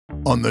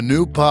On the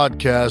new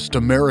podcast,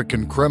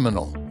 American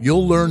Criminal,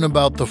 you'll learn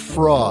about the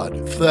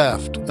fraud,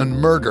 theft, and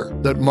murder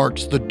that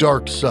marks the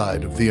dark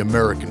side of the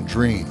American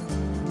dream.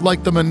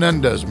 Like the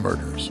Menendez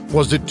murders.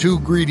 Was it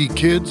two greedy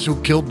kids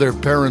who killed their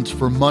parents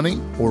for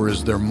money, or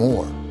is there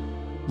more?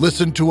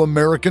 Listen to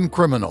American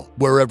Criminal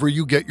wherever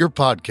you get your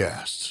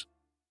podcasts.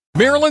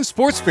 Maryland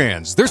sports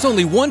fans, there's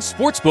only one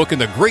sports book in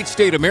the great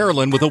state of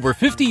Maryland with over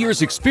 50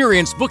 years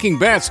experience booking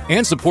bets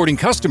and supporting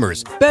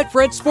customers.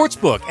 Betfred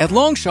Sportsbook at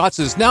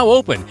Longshots is now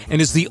open and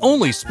is the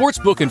only sports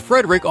book in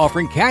Frederick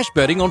offering cash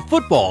betting on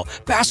football,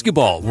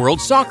 basketball, world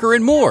soccer,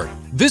 and more.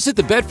 Visit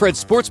the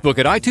Betfred Sportsbook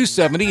at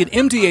I-270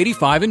 and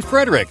MD-85 in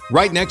Frederick,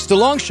 right next to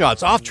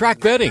Longshots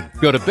off-track betting.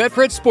 Go to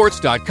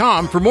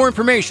BetfredSports.com for more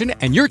information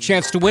and your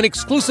chance to win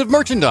exclusive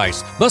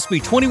merchandise. Must be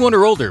 21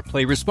 or older.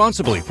 Play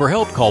responsibly. For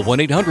help, call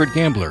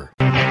 1-800-GAMBLER.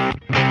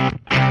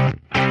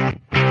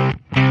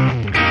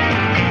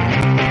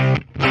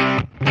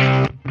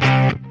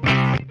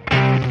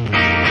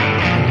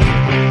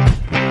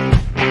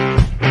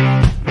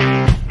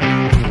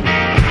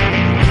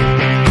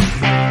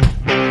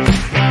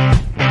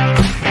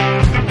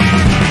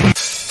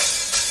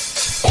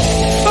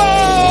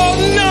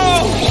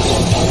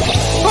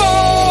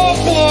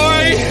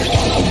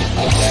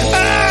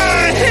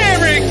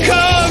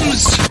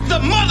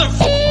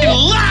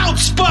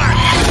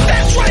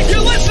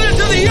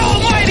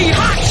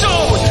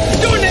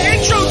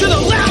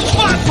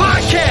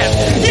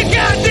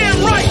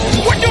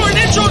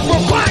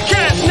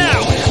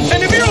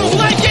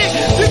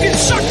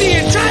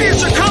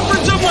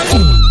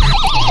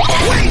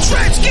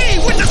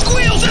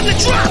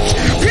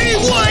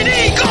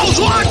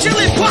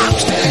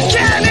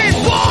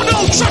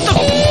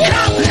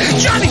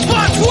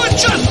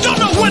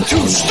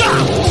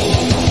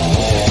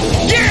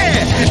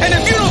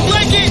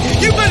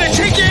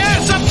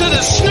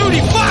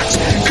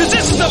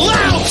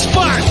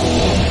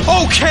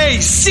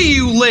 See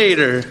you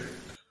later.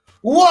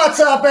 What's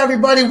up,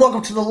 everybody?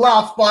 Welcome to the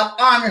Loud Spot.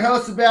 I'm your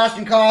host,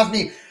 Sebastian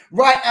Cosby,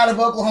 right out of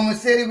Oklahoma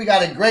City. We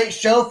got a great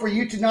show for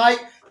you tonight.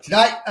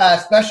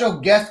 Special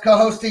guest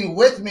co-hosting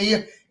with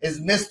me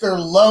is Mr.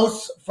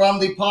 Los from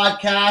the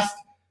podcast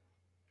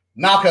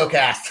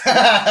MalcoCast.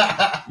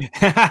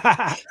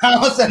 I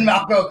almost said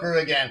Malco Crew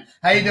again.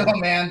 How you doing,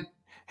 man?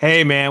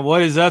 Hey, man.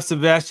 What is up,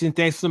 Sebastian?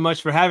 Thanks so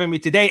much for having me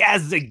today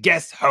as the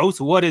guest host.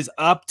 What is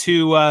up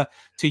to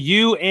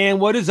you,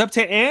 and what is up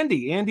to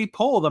Andy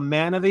Pohl, the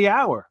man of the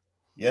hour?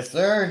 Yes,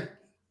 sir.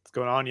 What's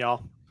going on,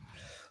 y'all?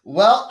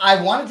 Well,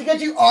 I wanted to get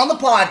you on the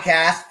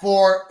podcast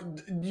for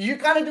you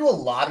kind of do a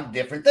lot of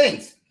different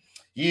things.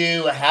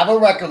 You have a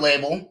record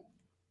label,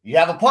 you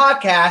have a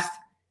podcast,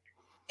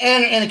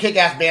 and a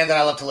kick-ass band that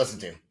I love to listen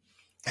to.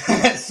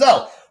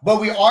 But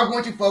we are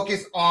going to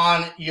focus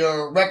on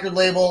your record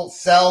label,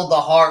 Sell the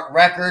Heart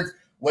Records,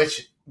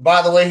 which,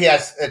 by the way, he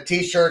has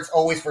T-shirts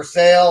always for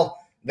sale.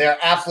 They're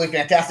absolutely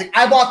fantastic.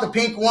 I bought the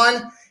pink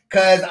one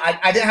because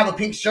I didn't have a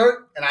pink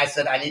shirt, and I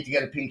said I need to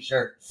get a pink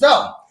shirt.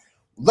 So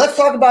let's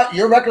talk about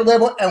your record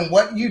label and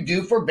what you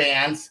do for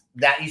bands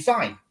that you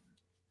sign.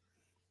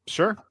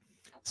 Sure.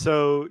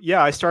 So,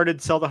 yeah, I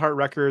started Sell the Heart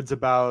Records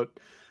about a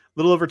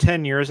little over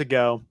 10 years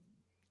ago.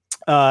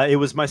 It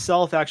was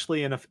myself,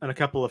 actually, and a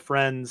couple of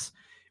friends.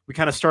 We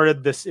kind of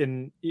started this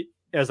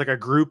as like a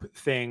group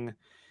thing.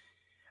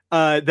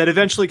 That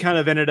eventually kind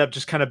of ended up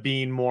just kind of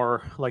being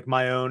more like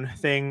my own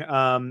thing.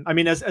 I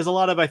mean, as a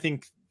lot of, I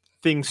think,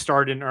 things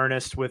start in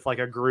earnest with like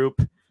a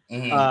group,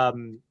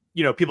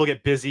 people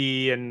get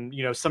busy and,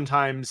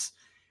 sometimes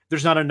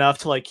there's not enough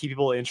to like keep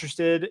people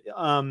interested.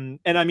 And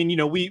I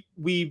mean,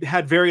 we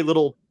had very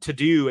little to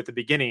do at the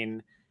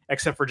beginning,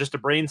 except for just a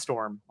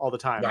brainstorm all the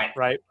time.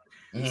 Right.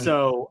 Mm-hmm.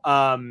 So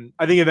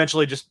I think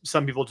eventually just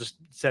some people just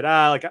said,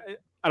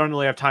 I don't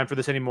really have time for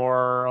this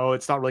anymore. Oh,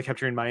 it's not really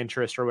capturing my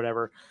interest or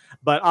whatever.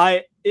 But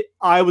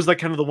I was like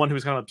kind of the one who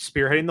was kind of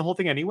spearheading the whole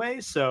thing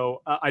anyway.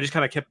 So I just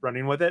kind of kept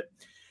running with it.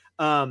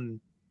 But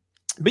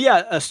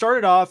yeah,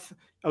 started off,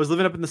 I was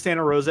living up in the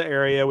Santa Rosa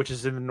area, which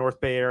is in the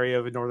North Bay area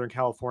of Northern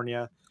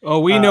California. Oh,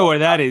 we know where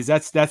that is.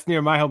 That's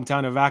near my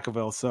hometown of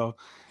Vacaville. So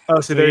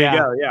there you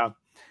go. Yeah.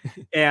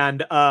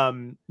 And,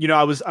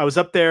 I was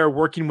up there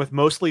working with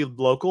mostly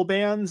local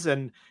bands.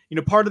 And,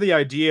 part of the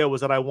idea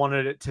was that I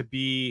wanted it to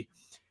be,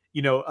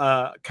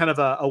 kind of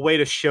a way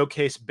to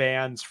showcase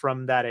bands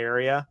from that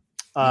area.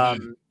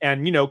 And,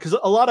 because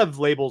a lot of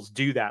labels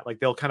do that, like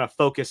they'll kind of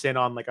focus in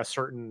on like a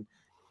certain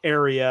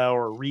area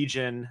or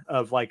region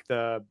of like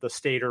the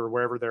state or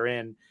wherever they're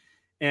in.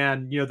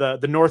 And,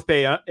 the North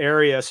Bay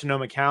area,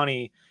 Sonoma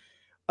County,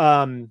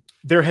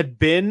 there had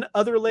been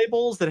other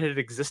labels that had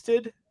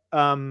existed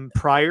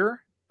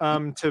prior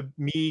to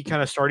me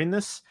kind of starting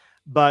this,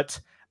 but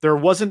there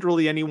wasn't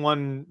really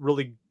anyone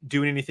really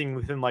doing anything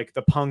within like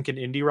the punk and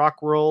indie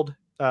rock world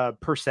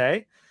per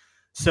se.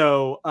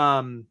 So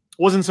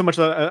wasn't so much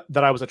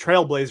that I was a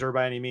trailblazer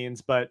by any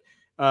means, but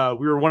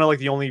we were one of like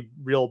the only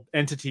real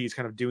entities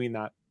kind of doing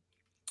that.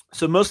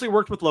 So mostly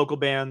worked with local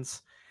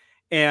bands,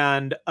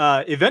 and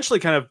eventually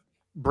kind of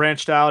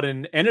branched out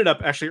and ended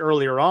up actually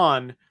earlier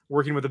on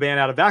working with a band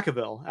out of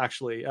Vacaville,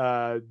 actually.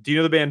 Do you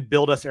know the band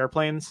Build Us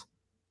Airplanes?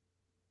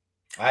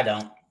 I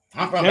don't.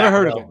 I'm from Never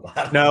heard of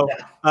Vacaville. it. No.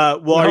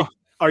 Well, No.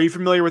 are you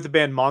familiar with the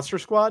band Monster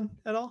Squad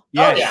at all?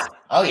 Yes.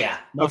 Oh yeah.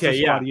 Monster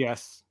Okay, Squad,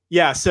 yes.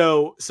 Yeah.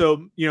 So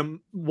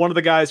one of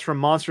the guys from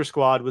Monster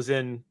Squad was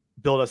in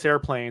Build Us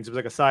Airplanes. It was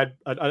like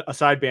a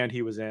side band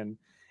he was in,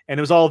 and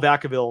it was all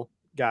Vacaville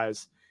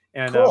guys.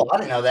 And Cool. I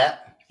didn't know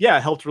that. yeah,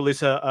 helped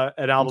release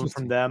an album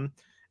from them,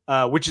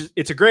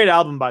 it's a great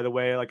album, by the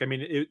way. Like, I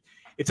mean,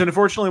 it's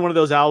unfortunately one of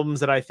those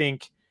albums that I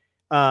think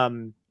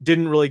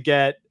didn't really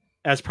get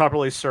as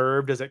properly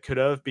served as it could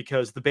have,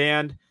 because the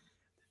band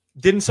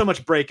didn't so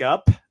much break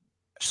up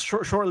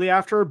shortly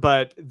after,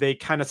 but they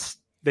kind of,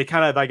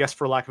 I guess,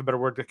 for lack of a better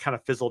word, they kind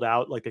of fizzled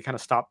out. Like, they kind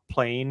of stopped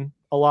playing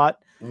a lot.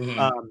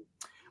 Mm-hmm.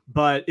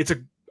 But it's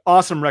an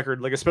awesome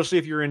record, like, especially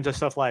if you're into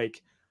stuff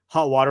like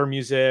hot water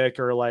music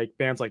or like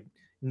bands like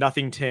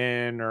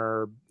Nothington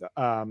or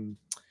I don't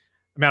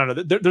know.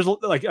 There's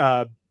like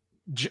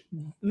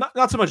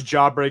not so much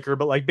Jawbreaker,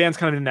 but like bands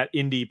kind of in that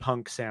indie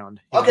punk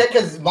sound. Okay,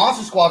 because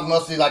Monster Squad is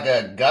mostly like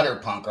a gutter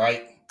punk,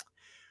 right?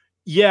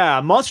 Yeah,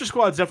 Monster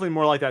Squad is definitely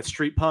more like that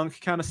street punk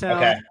kind of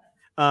sound.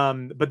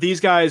 Okay. But these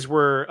guys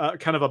were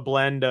kind of a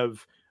blend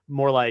of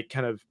more like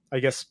kind of, I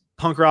guess,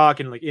 punk rock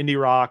and like indie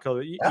rock.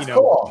 That's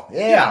cool.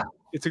 Yeah,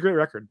 it's a great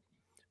record.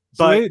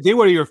 So But they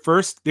were your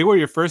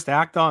first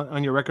act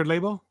on your record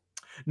label?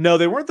 no,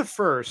 they weren't the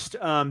first.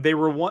 They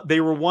were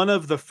one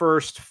of the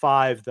first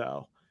 5,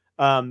 though.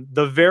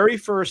 The very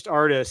first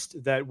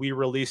artist that we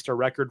released a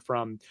record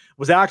from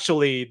was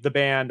actually the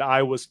band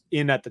I was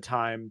in at the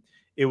time.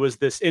 It was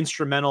this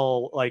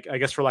instrumental, like, I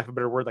guess for lack of a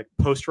better word, like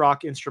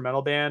post-rock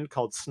instrumental band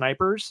called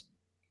Snipers.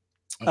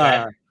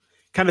 Okay.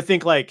 Kind of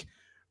think like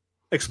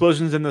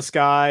Explosions in the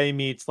Sky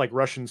meets like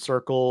Russian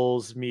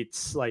Circles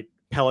meets like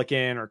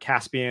Pelican or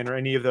Caspian or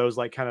any of those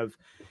like kind of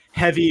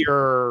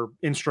heavier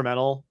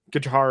instrumental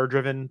guitar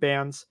driven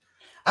bands.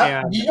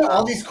 And you know,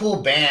 all these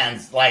cool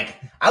bands. Like,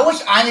 I wish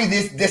I knew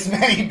this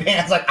many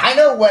bands. Like, I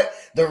know what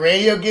the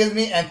radio gives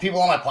me and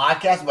people on my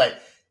podcast,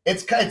 but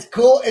it's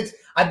cool.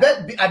 I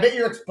bet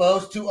you're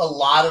exposed to a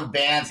lot of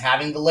bands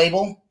having the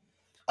label.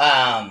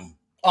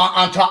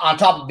 On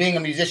top of being a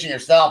musician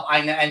yourself,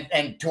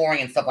 and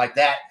touring and stuff like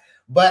that.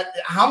 But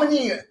how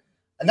many?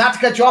 Not to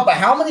cut you off, but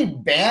how many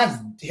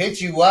bands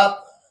hit you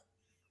up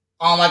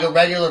on like a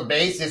regular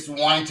basis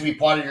wanting to be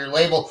part of your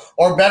label?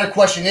 Or better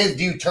question is,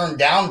 do you turn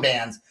down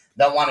bands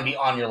that want to be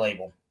on your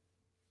label?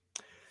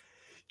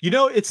 You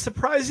know, it's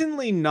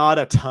surprisingly not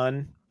a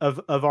ton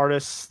of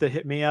artists that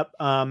hit me up.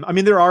 I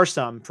mean, there are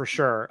some for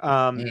sure.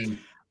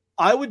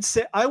 I would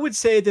say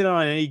that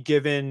on any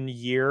given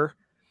year,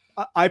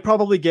 I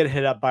probably get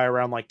hit up by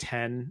around like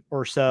 10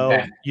 or so,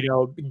 Okay. you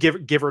know,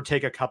 give or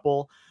take a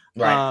couple.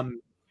 Right.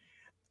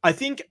 I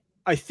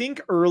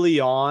think early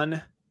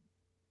on,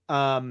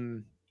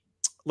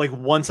 like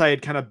once I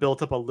had kind of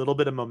built up a little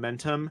bit of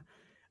momentum,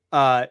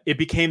 it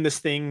became this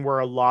thing where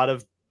a lot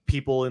of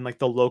people in like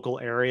the local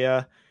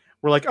area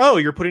were like, "Oh,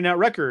 you're putting out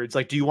records.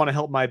 Like, do you want to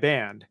help my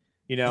band?"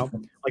 You know,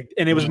 like,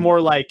 and it was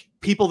more like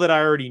people that I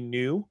already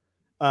knew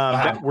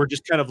that were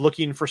just kind of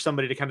looking for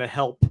somebody to kind of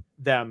help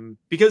them,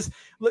 because,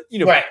 you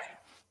know, Right.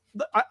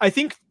 I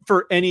think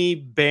for any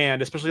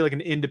band, especially like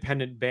an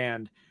independent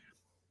band,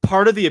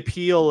 part of the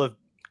appeal of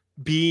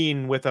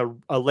being with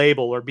a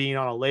label or being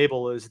on a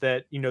label is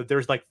that, you know,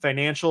 there's like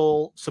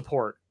financial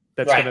support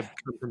that's Right. going to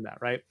come from that.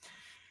 Right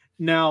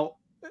now,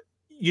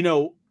 you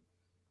know,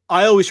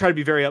 I always try to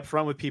be very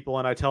upfront with people,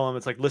 and I tell them,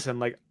 it's like, listen,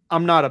 like,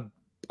 I'm not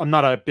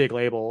a big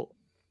label.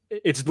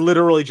 It's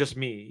literally just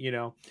me, you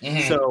know?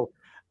 Mhm. So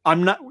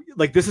I'm not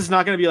like, this is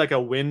not going to be like a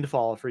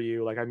windfall for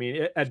you. Like, I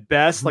mean, at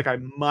best, like I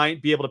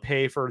might be able to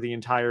pay for the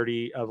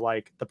entirety of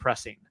like the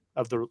pressing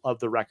of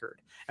the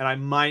record. And I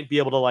might be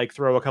able to like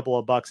throw a couple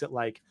of bucks at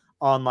like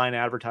online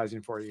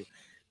advertising for you,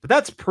 but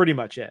that's pretty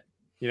much it,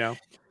 you know?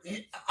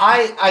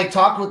 I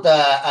talked with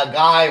a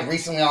guy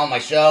recently on my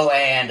show,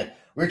 and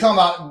we were talking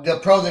about the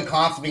pros and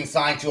cons of being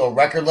signed to a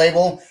record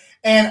label.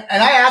 And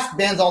I ask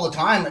bands all the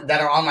time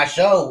that are on my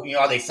show, you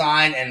know, are they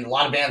signed? And a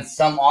lot of bands,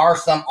 some are,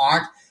 some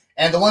aren't.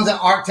 And the ones that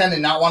aren't tend to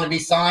not want to be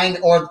signed,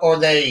 or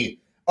the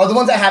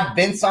ones that have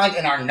been signed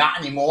and are not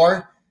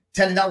anymore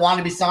tend to not want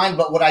to be signed.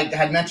 But what I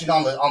had mentioned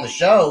on the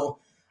show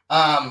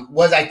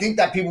was, I think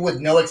that people with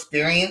no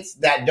experience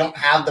that don't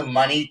have the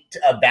money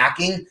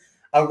backing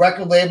a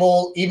record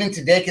label, even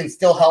today, can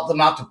still help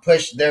them out to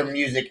push their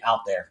music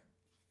out there.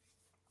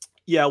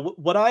 Yeah.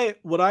 What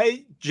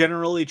I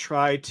generally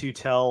try to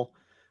tell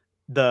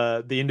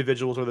the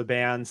individuals or the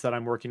bands that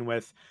I'm working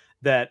with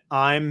that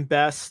I'm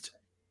best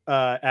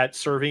at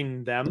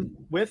serving them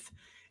with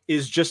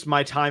is just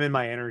my time and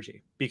my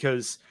energy,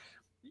 because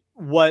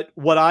what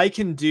I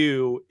can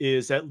do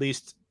is at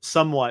least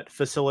somewhat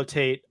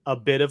facilitate a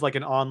bit of like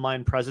an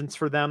online presence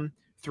for them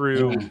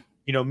through,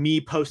 you know,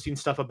 me posting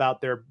stuff about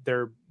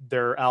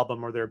their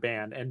album or their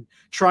band and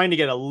trying to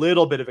get a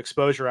little bit of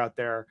exposure out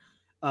there.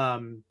 I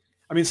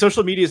mean,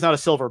 social media is not a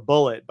silver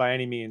bullet by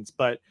any means,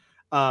 but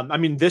I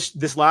mean,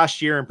 this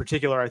last year in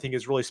particular, I think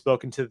has really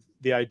spoken to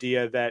the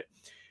idea that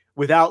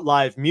without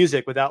live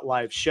music, without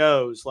live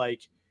shows,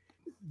 like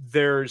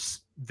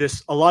there's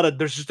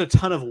just a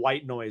ton of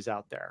white noise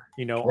out there,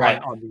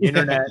 on the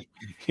internet.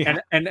 Yeah.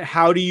 And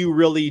how do you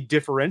really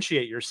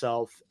differentiate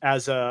yourself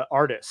as a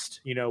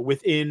artist,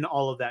 within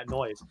all of that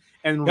noise?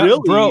 And Yeah,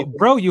 really,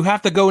 bro, you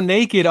have to go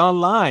naked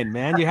online,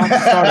 man. You have to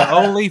start an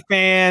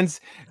OnlyFans,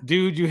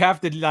 dude. You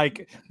have to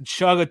like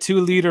chug a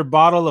 2-liter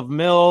bottle of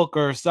milk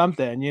or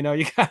something. You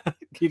got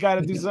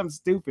to do something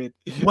stupid.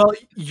 well,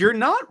 you're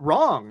not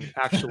wrong,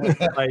 actually.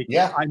 Like,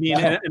 Yeah. I mean,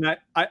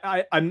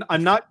 and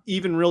I'm not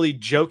even really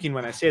joking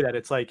when I say that.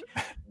 It's like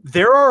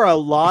there are a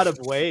lot of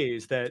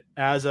ways that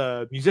as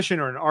a musician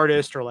or an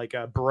artist or like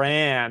a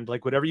brand,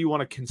 like whatever you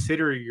want to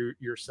consider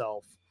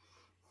yourself,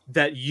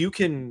 that you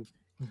can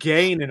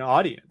gain an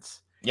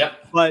audience.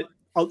 Yep. But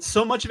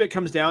so much of it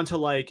comes down to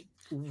like,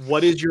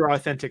 what is your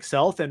authentic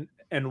self, and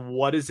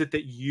what is it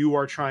that you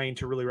are trying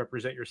to really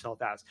represent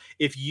yourself as?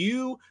 If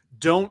you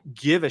don't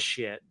give a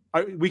shit,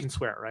 we can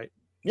swear, right?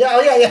 Yeah.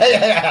 Oh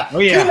yeah. Oh,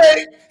 yeah. Too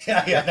late.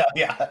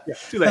 Yeah.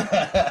 Too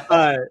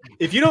late.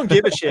 If you don't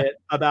give a shit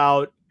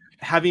about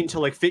having to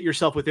like fit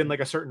yourself within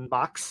like a certain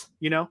box,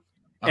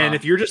 and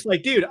if you're just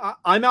like, dude,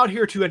 I'm out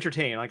here to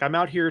entertain, like I'm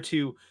out here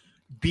to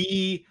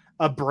be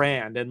a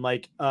brand and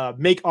like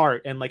make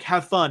art and like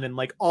have fun and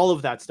like all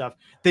of that stuff,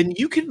 then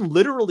you can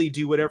literally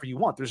do whatever you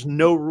want. There's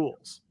no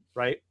rules,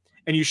 right?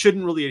 And you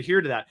shouldn't really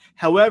adhere to that.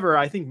 However,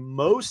 I think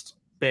most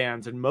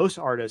bands and most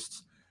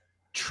artists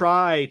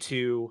try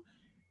to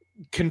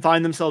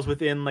confine themselves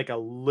within like a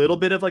little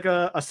bit of like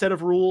a set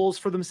of rules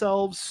for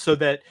themselves so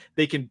that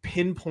they can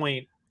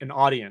pinpoint an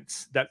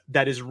audience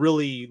that is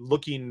really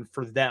looking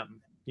for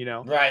them,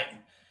 Right.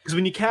 Because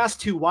when you cast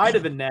too wide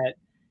of a net,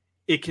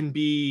 it can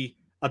be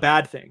a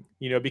bad thing,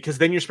 because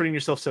then you're spreading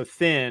yourself so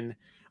thin.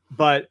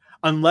 But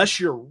unless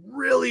you're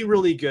really,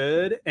 really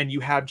good and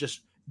you have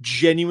just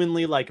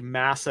genuinely like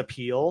mass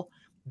appeal,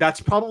 that's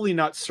probably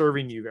not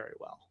serving you very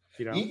well.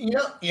 You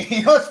know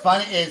what's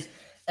funny is,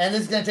 and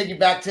this is going to take you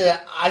back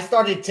to, I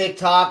started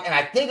TikTok, and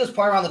I think it was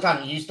probably around the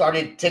time you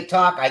started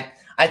TikTok.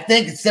 I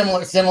think it's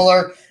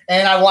similar,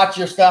 and I watch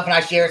your stuff and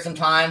I share it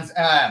sometimes.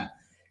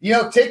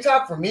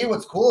 TikTok for me,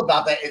 what's cool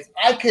about that is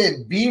I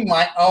could be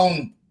my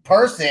own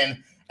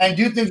person and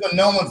do things when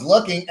no one's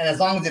looking, and as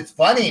long as it's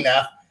funny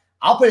enough,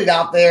 I'll put it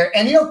out there.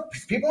 And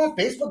people on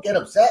Facebook get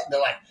upset. They're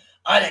like,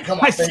 I didn't come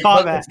on Facebook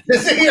saw that. to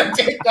see your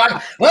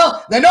TikTok.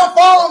 Well, then don't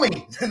follow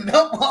me.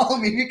 Don't follow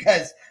me,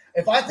 because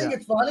if I think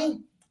it's funny,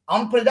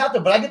 I'm gonna put it out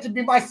there. But I get to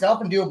be myself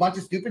and do a bunch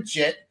of stupid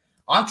shit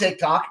on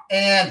TikTok.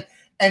 And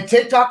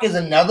TikTok is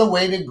another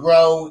way to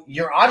grow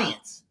your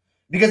audience,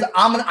 because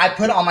I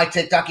put on my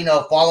TikTok,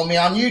 follow me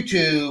on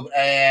YouTube,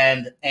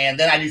 and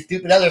then I do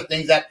stupid other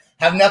things that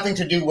have nothing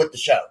to do with the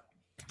show.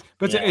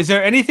 But is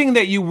there anything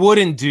that you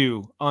wouldn't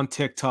do on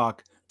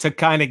TikTok to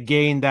kind of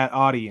gain that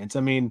audience? I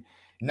mean,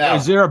 No.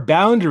 Is there a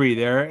boundary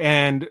there,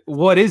 and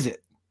what is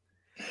it?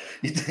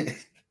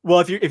 Well,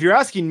 if you're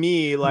asking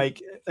me,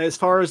 like as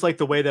far as like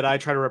the way that I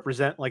try to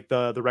represent like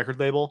the record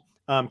label,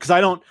 because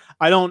I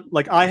don't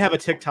like, I have a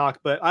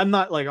TikTok, but I'm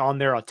not like on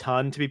there a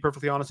ton, to be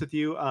perfectly honest with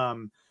you.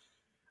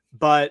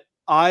 But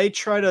I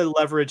try to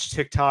leverage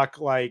TikTok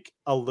like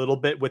a little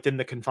bit within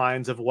the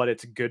confines of what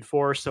it's good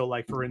for. So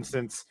like, for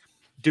instance,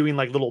 doing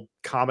like little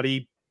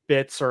comedy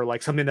bits or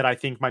like something that I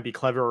think might be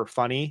clever or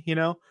funny,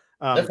 They're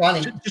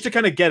funny. just to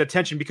kind of get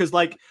attention, because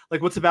like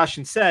what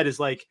Sebastian said is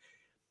like,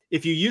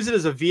 if you use it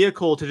as a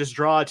vehicle to just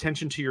draw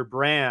attention to your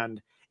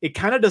brand, it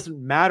kind of doesn't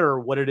matter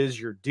what it is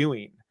you're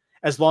doing,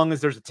 as long as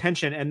there's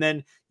attention. And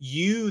then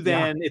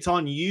it's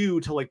on you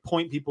to like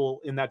point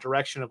people in that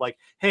direction of like,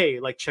 hey,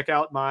 like check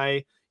out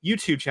my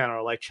YouTube channel,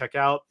 or like check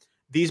out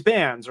these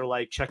bands, or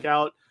like check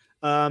out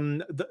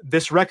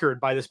this record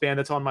by this band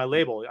that's on my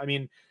label. I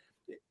mean,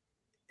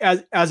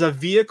 as a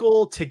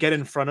vehicle to get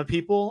in front of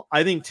people,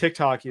 I think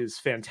TikTok is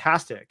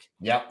fantastic.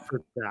 Yep.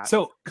 For that.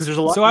 So because there's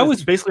a lot. So I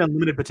was basically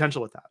unlimited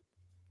potential with that.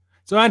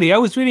 So Andy, I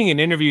was reading an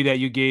interview that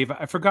you gave.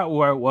 I forgot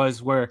where it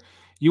was, where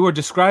you were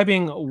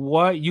describing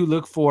what you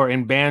look for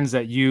in bands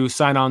that you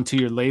sign on to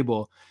your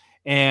label,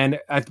 and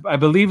I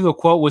believe the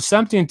quote was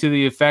something to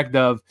the effect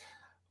of,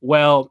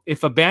 "Well,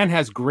 if a band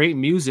has great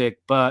music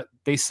but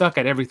they suck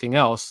at everything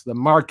else, the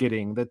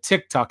marketing, the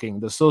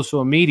TikToking, the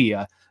social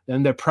media,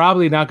 then they're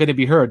probably not going to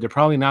be heard. They're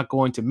probably not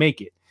going to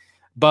make it.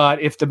 But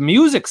if the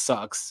music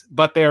sucks,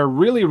 but they're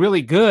really,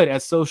 really good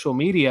at social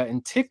media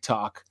and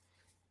TikTok,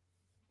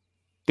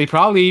 they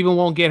probably even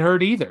won't get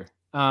heard either,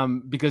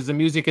 because the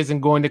music isn't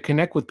going to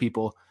connect with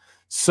people."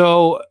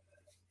 So,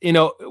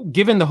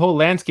 given the whole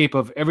landscape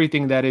of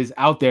everything that is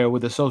out there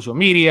with the social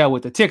media,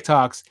 with the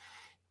TikToks,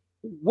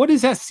 what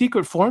is that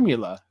secret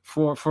formula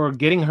for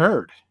getting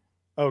heard?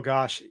 Oh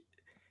gosh.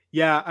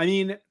 Yeah. I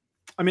mean,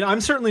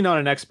 I'm certainly not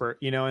an expert,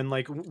 and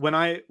like when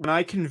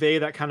I convey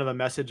that kind of a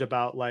message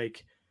about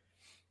like,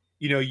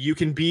 you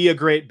can be a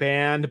great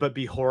band, but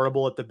be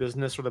horrible at the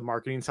business or the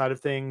marketing side of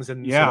things.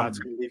 And so that's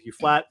going to leave you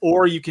flat.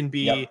 Or you can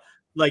be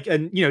like,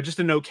 just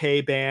an okay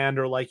band,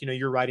 or like,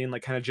 you're writing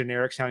like kind of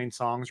generic sounding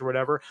songs or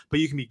whatever, but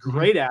you can be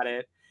great at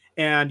it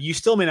and you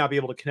still may not be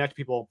able to connect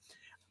people.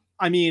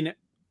 I mean,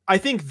 I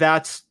think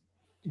that's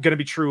going to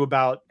be true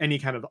about any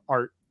kind of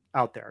art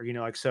out there,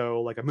 like,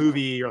 so like a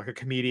movie or like a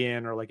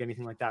comedian or like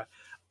anything like that.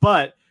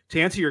 But to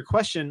answer your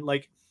question,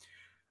 like,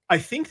 I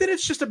think that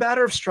it's just a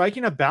matter of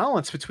striking a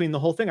balance between the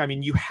whole thing. I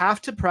mean, you have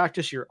to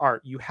practice your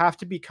art. You have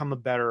to become a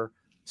better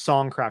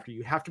song crafter.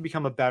 You have to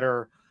become a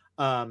better,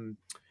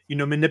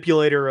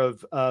 manipulator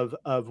of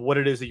what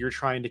it is that you're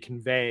trying to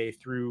convey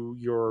through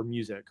your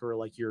music or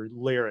like your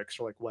lyrics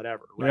or like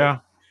whatever. Right. Yeah.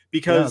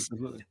 Because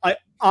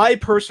I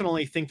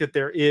personally think that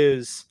there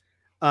is,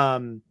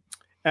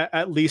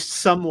 at least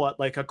somewhat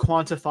like a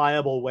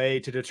quantifiable way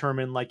to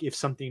determine like if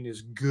something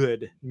is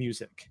good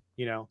music,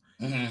 Now,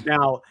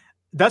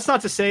 that's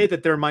not to say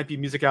that there might be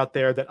music out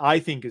there that I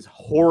think is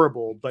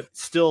horrible, but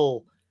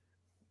still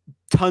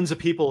tons of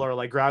people are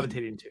like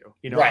gravitating to,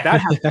 Right. That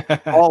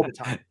happens all the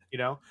time,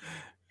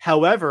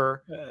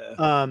 However,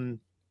 I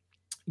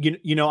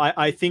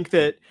think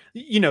that,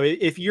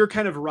 if you're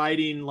kind of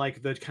writing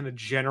like the kind of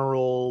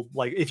general,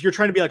 like if you're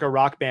trying to be like a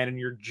rock band and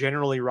you're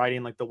generally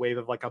writing like the wave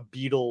of like a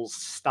Beatles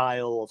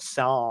style of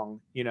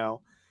song,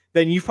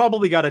 then you've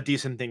probably got a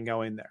decent thing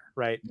going there,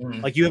 right?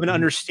 Mm-hmm. Like you have an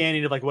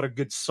understanding of like what a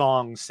good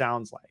song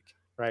sounds like,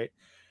 right?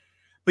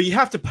 But you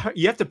have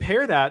to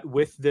pair that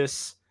with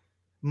this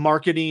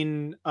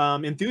marketing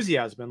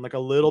enthusiasm and like a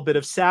little bit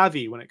of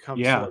savvy when it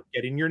comes to like,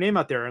 getting your name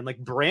out there, and like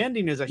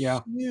branding is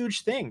a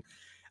huge thing.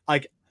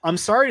 Like, I'm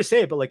sorry to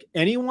say it, but like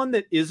anyone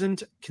that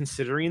isn't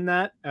considering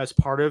that as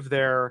part of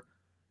their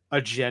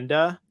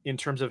agenda in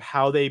terms of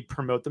how they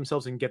promote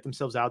themselves and get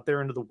themselves out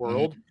there into the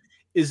world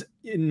is,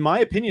 in my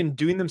opinion,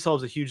 doing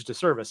themselves a huge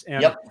disservice.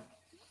 And I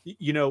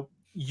don't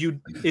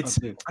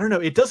know,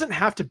 it doesn't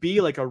have to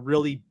be like a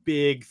really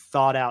big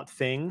thought out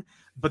thing,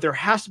 but there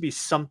has to be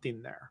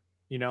something there,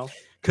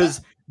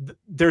 because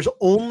there's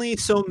only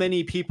so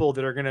many people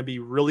that are going to be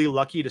really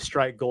lucky to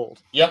strike gold.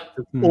 Yep.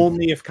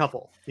 Only a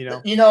couple,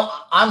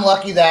 I'm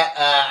lucky that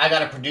I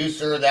got a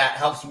producer that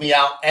helps me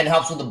out and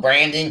helps with the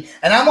branding.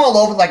 And I'm all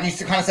over, like you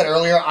kind of said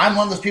earlier, I'm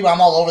one of those people, I'm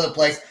all over the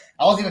place.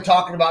 I was even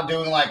talking about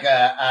doing like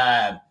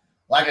a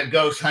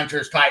Ghost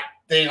Hunters type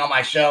thing on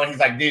my show. And he's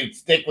like, dude,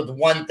 stick with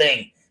one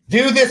thing.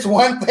 Do this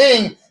one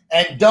thing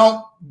and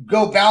don't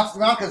go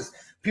bouncing around because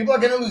people are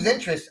going to lose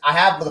interest. I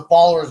have the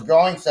followers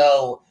growing,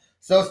 so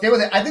stay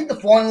with it. I think the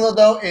formula,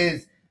 though,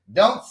 is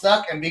don't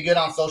suck and be good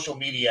on social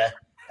media,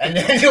 and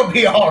then you'll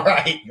be all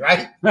right,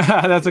 right?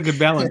 That's a good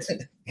balance.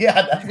 Yeah,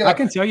 that's good. I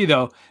can tell you,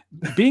 though,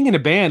 being in a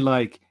band,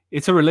 like,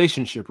 it's a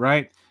relationship,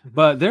 right?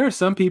 But there are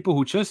some people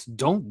who just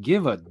don't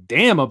give a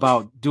damn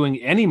about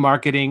doing any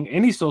marketing,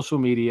 any social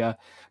media,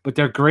 but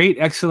they're great,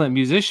 excellent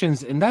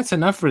musicians, and that's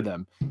enough for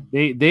them.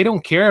 They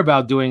don't care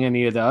about doing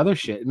any of the other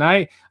shit. And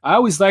I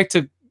always like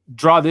to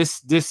draw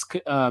this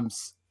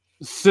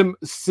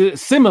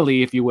simile,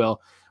 if you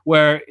will,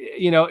 where,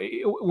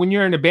 when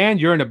you're in a band,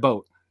 you're in a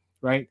boat,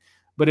 right?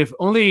 But if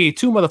only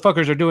two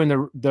motherfuckers are doing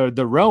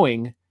the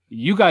rowing,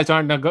 you guys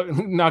aren't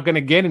not going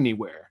to get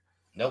anywhere.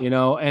 Nope.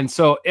 And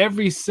so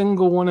every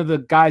single one of the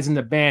guys in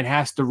the band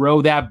has to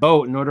row that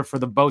boat in order for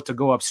the boat to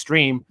go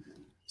upstream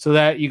so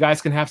that you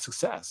guys can have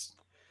success.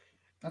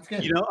 That's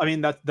good. I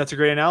mean, that's a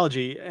great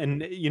analogy.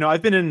 And,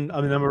 I've been in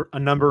a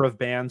number of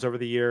bands over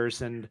the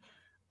years, and,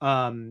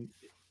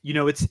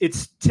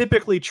 it's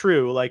typically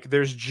true. Like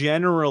there's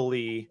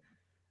generally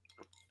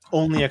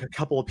only like a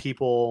couple of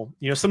people,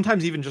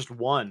 sometimes even just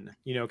one,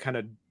 kind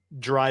of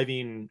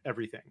driving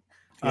everything.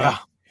 Yeah.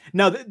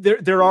 Now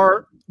there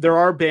are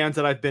bands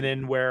that I've been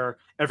in where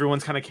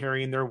everyone's kind of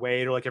carrying their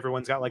weight, or like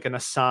everyone's got like an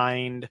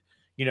assigned,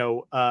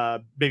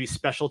 maybe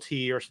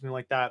specialty or something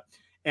like that.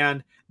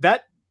 And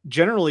that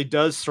generally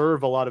does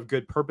serve a lot of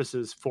good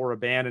purposes for a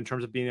band in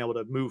terms of being able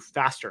to move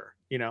faster,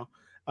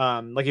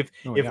 like if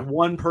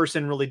one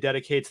person really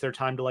dedicates their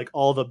time to like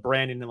all the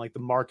branding and like the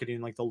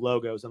marketing, like the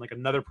logos, and like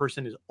another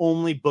person is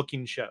only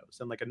booking shows,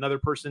 and like another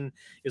person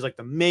is like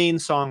the main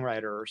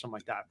songwriter or something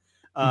like that.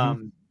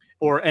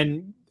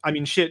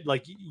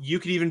 Like you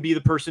could even be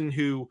the person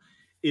who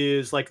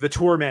is like the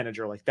tour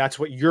manager. Like that's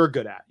what you're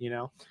good at,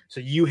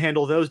 so you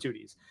handle those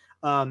duties.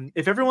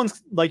 If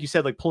everyone's, like you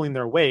said, like pulling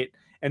their weight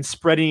and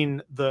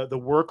spreading the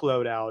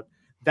workload out,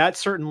 that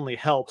certainly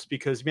helps,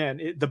 because man,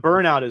 the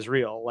burnout is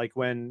real. Like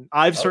when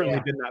I've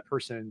certainly been that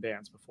person in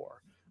bands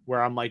before,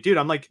 where I'm like, dude,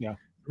 I'm like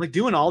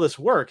doing all this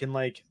work, and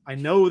like I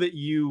know that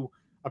you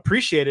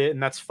appreciate it,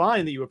 and that's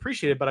fine that you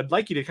appreciate it, but I'd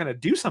like you to kind of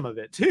do some of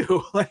it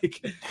too.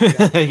 Like,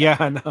 yeah,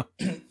 I know.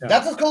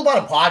 That's what's cool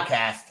about a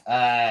podcast.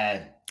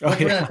 We're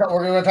going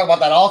to talk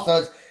about that also.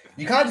 Is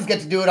you kind of just get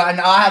to do it. I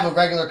have a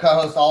regular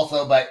co-host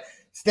also, but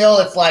still,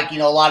 it's like, a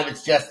lot of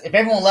it's just, if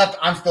everyone left,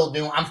 I'm still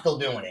doing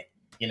it,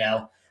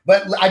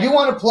 But I do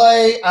want to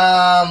play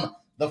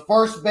the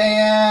first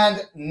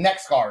band, Neck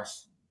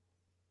Scars.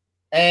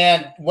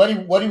 And what do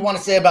you want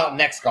to say about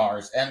Neck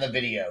Scars and the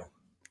video?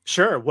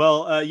 Sure.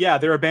 Well,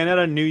 they're a band out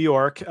of New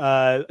York.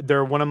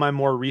 They're one of my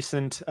more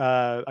recent,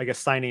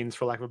 signings,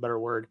 for lack of a better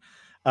word.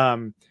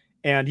 They're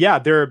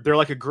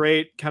like a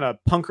great kind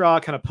of punk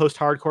rock, kind of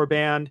post-hardcore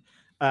band.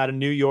 out of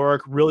New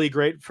York. Really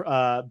great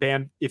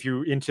band if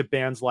you're into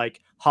bands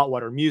like Hot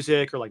Water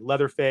Music or like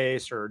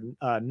Leatherface or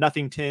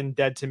Nothington,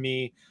 Dead to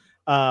Me.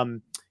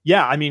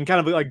 Yeah, I mean,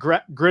 kind of like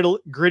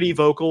gritty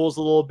vocals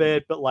a little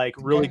bit, but like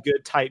really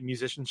good tight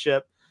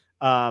musicianship.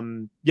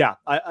 Yeah,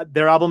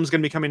 their album's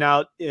going to be coming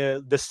out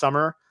this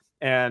summer,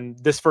 and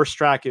this first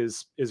track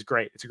is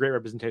great. It's a great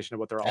representation of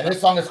what they're all And about.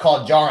 this song is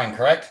called Jarring,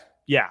 correct?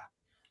 Yeah.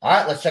 All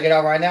right, let's check it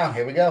out right now.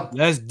 Here we go.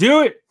 Let's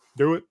do it.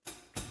 Do it.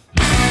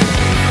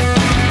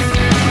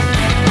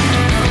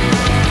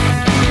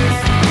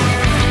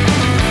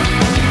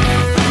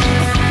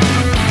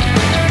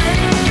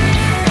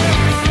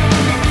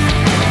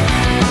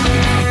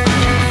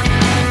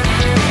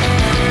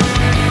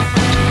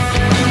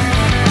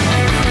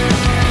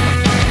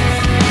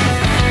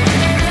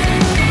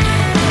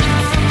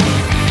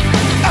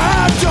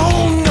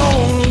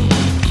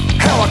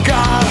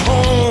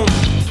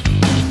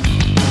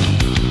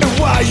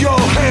 Your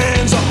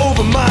hands are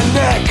over my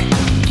neck.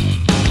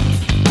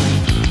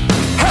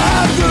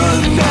 Hide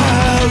the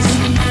knives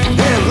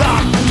and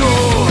lock the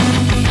door.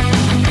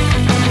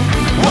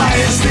 Why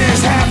is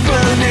this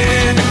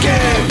happening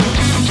again?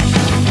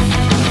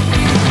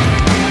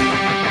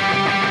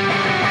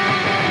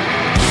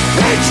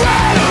 They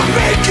try to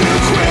make you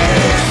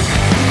quit,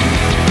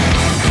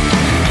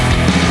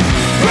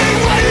 but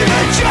why did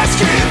I just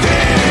give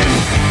in?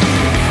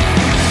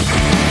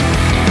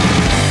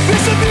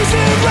 This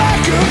abusive lack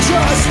of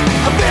trust,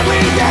 a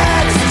family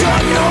that's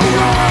done no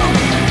wrong,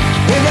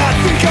 and I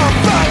think I'm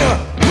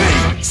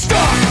finally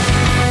stuck.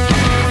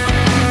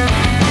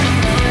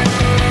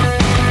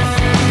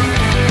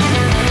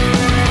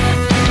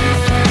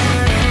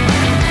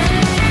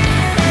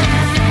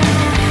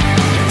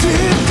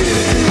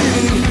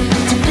 Addicted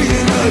to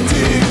being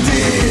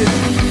addicted.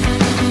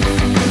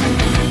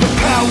 The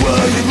power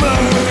you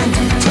learned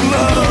to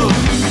love.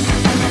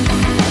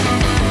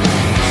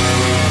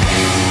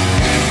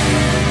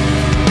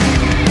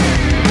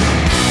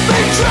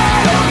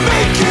 Try to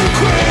make you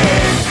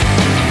quit,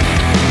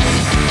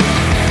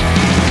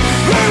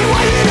 but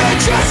why did I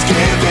just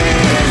give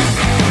in?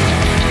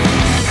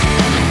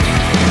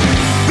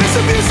 This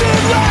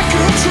abusive lack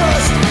of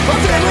trust, a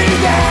family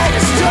that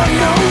has done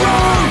no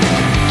wrong,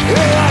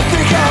 and I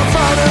think I'm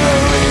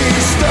finally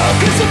stuck.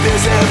 This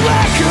abusive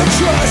lack of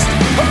trust,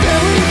 a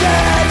family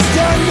that's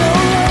done no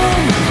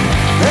wrong,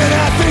 and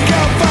I think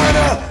I'm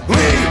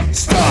finally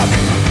stuck.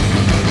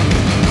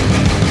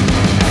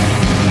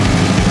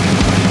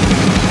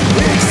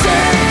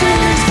 Accept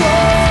these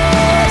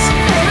flaws,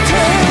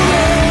 tell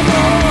them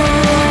all.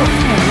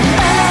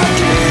 I've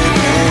given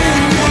you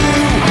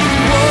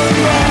one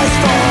last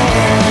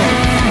fall,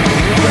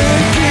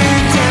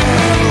 breaking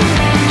down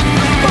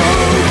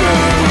over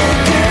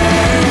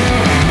again.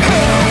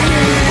 Help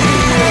me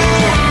heal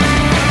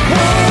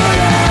what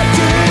I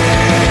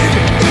did.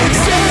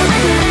 Accept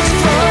these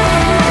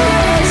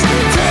flaws,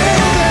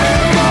 tell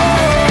them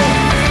all.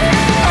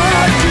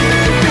 I've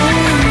given you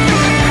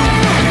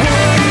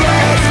one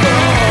last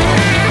fall,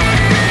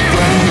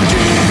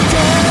 breaking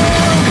down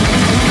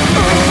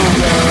over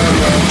again.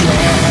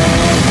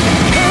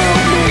 Help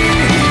me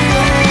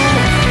heal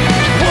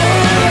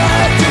what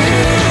I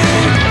did.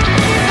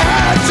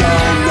 I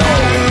don't know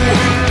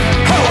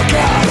how I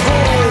got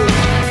home.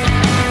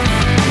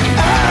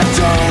 I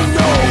don't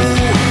know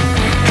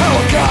how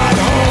I got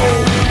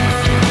home.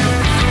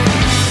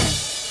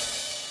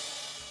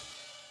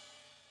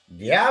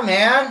 Yeah,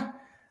 man.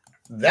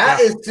 That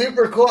is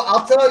super cool.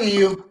 I'll tell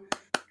you,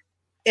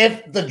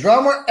 if the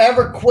drummer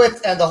ever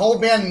quits and the whole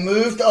band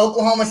moves to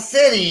Oklahoma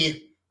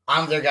City,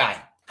 I'm their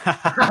guy.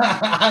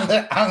 I'm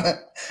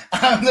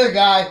their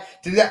guy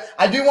to do that.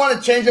 I do want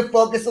to change the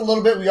focus a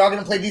little bit. We are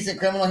going to play Decent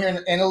Criminal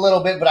here in a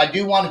little bit, but I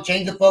do want to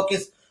change the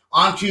focus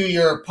onto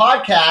your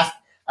podcast,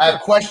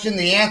 Question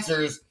the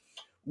Answers,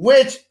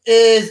 which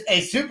is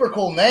a super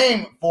cool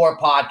name for a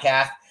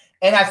podcast.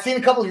 And I've seen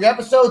a couple of your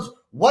episodes.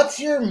 What's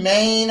your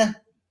main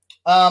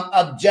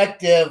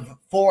objective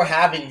for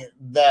having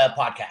the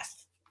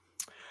podcast?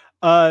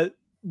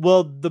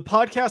 Well, the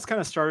podcast kind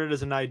of started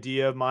as an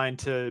idea of mine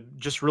to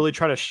just really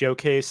try to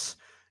showcase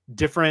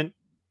different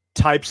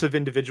types of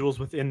individuals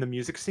within the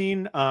music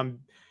scene.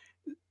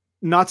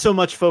 Not so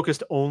much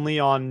focused only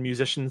on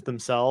musicians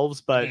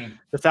themselves, but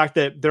the fact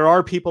that there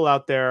are people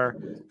out there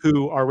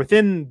who are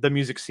within the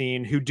music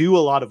scene who do a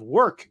lot of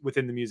work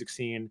within the music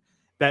scene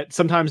that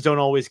sometimes don't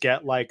always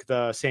get like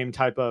the same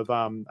type of,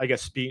 I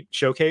guess, being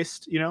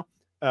showcased,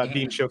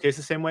 being showcased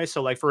the same way.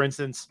 So like, for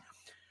instance,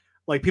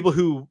 like people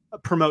who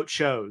promote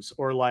shows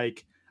or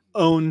like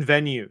own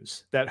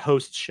venues that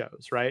host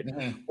shows, right?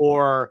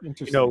 Or,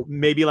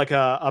 maybe like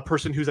a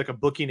person who's like a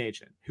booking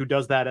agent who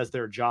does that as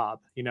their job.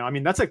 I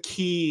mean, that's a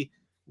key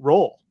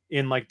role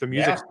in like the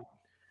music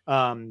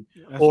scene.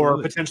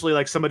 Or potentially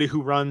like somebody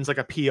who runs like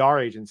a PR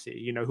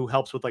agency, who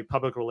helps with like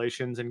public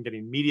relations and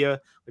getting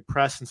media, like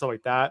press and stuff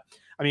like that.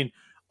 I mean,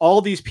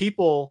 all these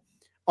people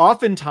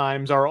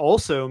oftentimes are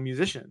also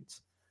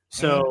musicians.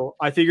 So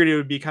I figured it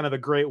would be kind of a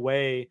great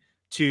way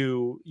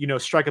to,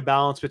 strike a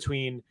balance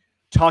between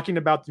talking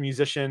about the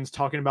musicians,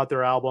 talking about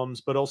their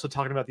albums, but also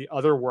talking about the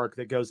other work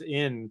that goes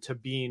into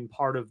being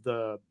part of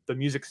the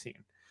music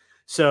scene.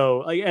 So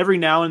like every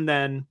now and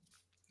then,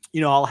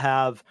 I'll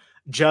have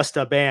just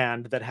a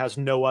band that has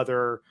no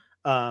other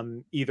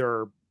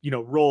either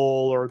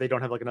role, or they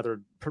don't have like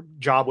another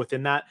job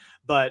within that.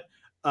 But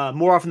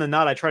more often than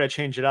not, I try to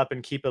change it up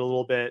and keep it a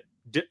little bit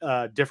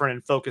different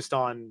and focused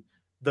on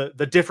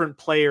the different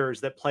players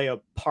that play a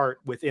part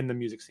within the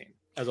music scene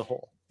as a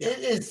whole. Yeah.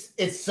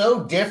 It's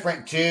so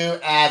different too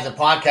as a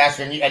podcaster,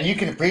 and you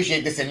can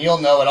appreciate this, and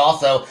you'll know it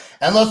also.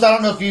 And Los, I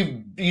don't know if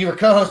you were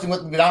co-hosting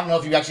with me, but I don't know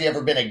if you've actually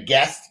ever been a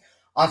guest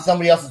on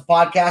somebody else's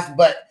podcast,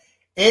 but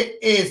it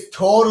is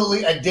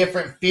totally a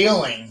different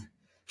feeling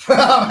from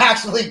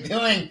actually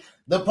doing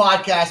the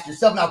podcast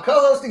yourself. Now,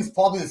 co-hosting is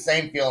probably the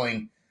same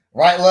feeling,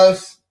 right,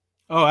 Los?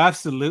 Oh,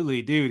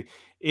 absolutely, dude.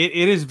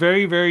 It is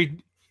very, very.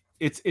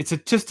 It's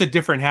just a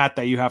different hat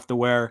that you have to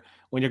wear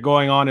when you're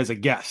going on as a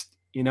guest.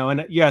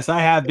 And yes, I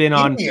have been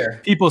on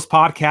people's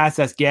podcasts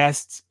as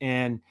guests,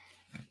 and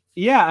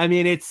yeah, I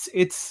mean, it's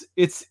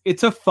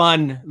a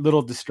fun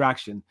little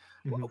distraction.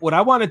 Mm-hmm. What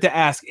I wanted to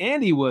ask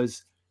Andy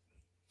was,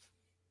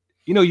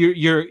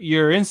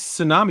 you're in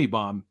Tsunami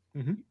Bomb,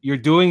 mm-hmm. You're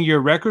doing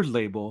your record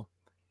label.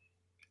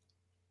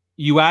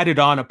 You added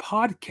on a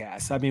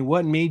podcast. I mean,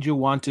 what made you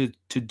want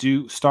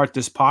to start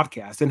this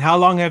podcast, and how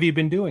long have you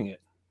been doing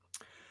it?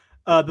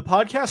 The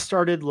podcast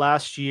started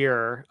last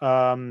year.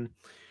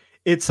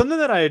 It's something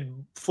that I had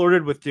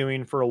flirted with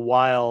doing for a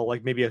while,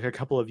 like maybe a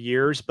couple of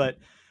years, but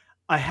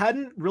I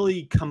hadn't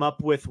really come up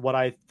with what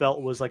I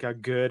felt was like a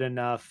good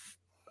enough,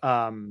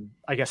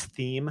 I guess,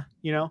 theme,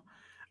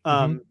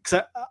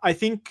 because I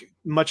think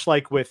much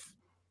like with,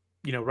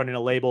 running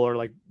a label or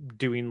like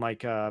doing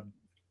like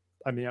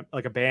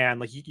like a band,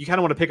 like you kind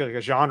of want to pick like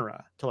a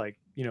genre to like,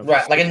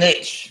 right, like a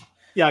niche.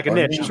 Yeah, like a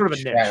niche, sort of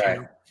a niche. Right.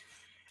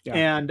 Yeah.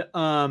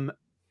 And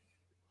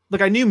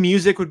like I knew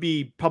music would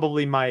be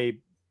probably my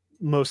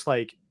most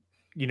like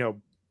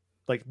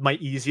my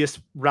easiest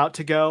route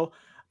to go,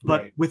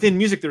 but within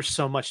music there's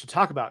so much to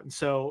talk about, and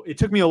so it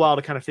took me a while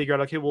to kind of figure out,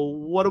 okay, well,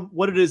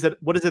 what is it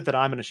that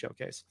I'm going to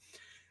showcase.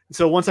 And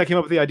so once I came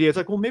up with the idea, it's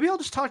like, well, maybe I'll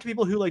just talk to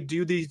people who like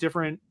do these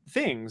different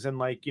things, and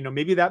like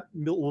maybe that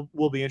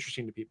will be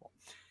interesting to people.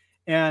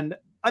 And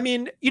I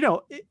mean,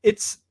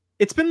 it's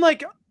been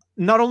like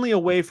not only a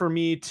way for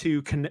me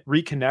to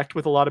reconnect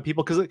with a lot of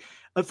people, because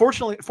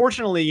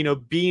fortunately,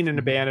 being in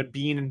a band and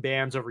being in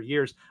bands over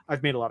years,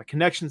 I've made a lot of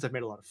connections. I've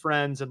made a lot of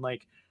friends, and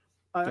like,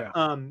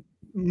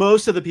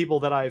 most of the people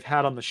that I've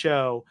had on the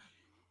show,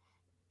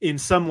 in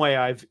some way,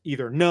 I've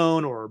either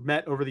known or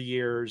met over the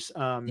years.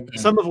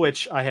 Some of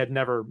which I had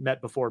never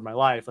met before in my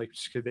life, like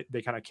just 'cause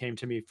they kind of came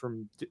to me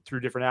through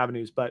different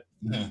avenues. But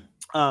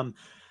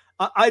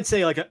I'd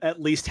say like at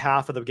least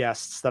half of the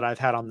guests that I've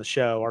had on the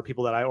show are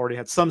people that I already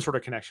had some sort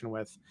of connection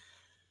with.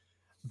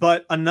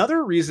 But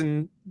another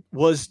reason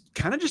was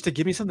kind of just to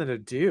give me something to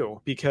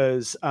do,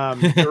 because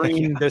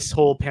during this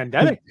whole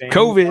pandemic thing,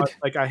 COVID,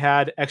 like I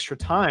had extra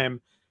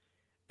time.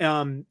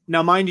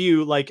 Now, mind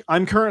you, like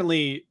I'm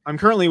currently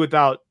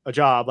without a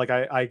job. Like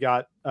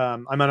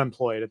I'm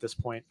unemployed at this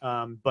point.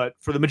 But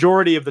for the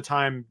majority of the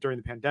time during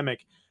the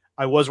pandemic,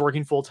 I was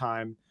working full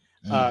time.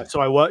 So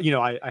I was,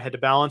 I had to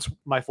balance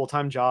my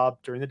full-time job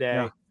during the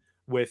day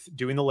with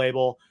doing the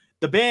label.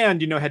 The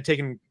band, had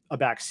taken a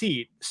back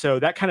seat. So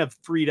that kind of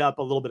freed up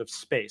a little bit of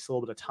space, a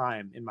little bit of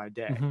time in my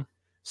day. Mm-hmm.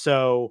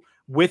 So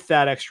with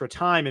that extra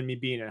time and me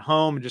being at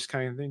home and just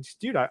kind of thinking,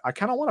 dude, I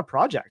kind of want a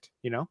project,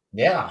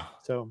 Yeah.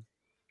 So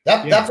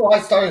that's why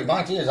I started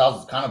mine too, is I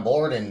was kind of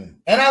bored and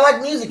I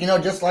like music,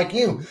 just like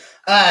you.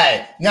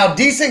 Now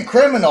Decent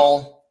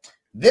Criminal,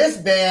 this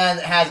band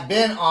has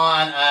been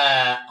on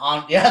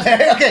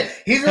okay.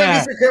 He's a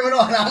Decent Criminal,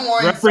 and I'm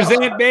wearing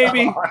represent,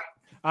 baby.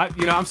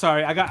 I'm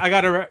sorry. I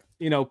got to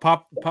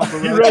pop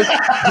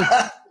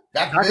a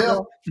That's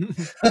Bill.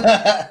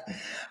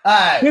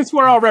 Since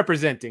we're all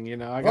representing,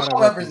 I got to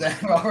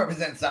represent. We'll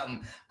represent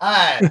something.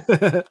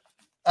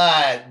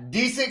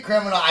 Decent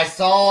Criminal. I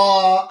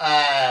saw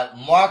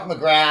Mark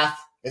McGrath.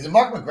 Is it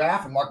Mark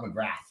McGrath or Mark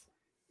McGrath?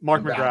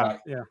 Mark McGrath.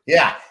 Yeah.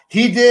 Yeah.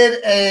 He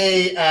did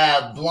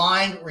a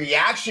blind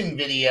reaction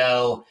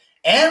video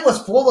and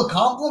was full of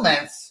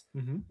compliments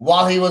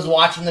while he was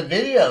watching the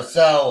video.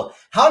 So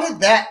how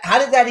did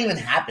that even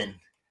happen?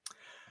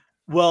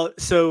 Well,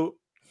 so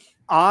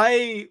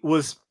I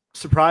was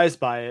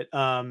surprised by it.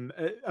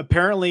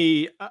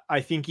 Apparently,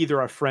 I think either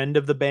a friend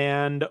of the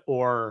band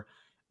or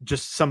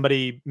just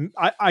somebody.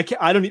 I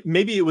don't.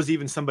 Maybe it was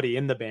even somebody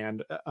in the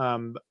band.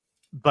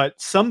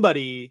 But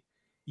somebody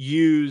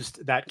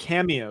used that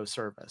Cameo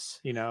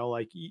service.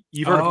 Like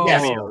you've heard of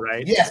Cameo,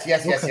 right? Yes.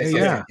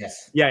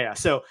 Yeah.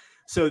 So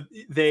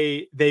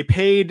they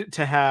paid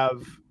to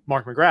have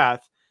Mark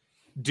McGrath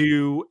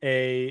do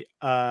a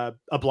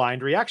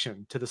blind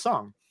reaction to the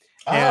song.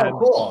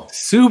 Cool.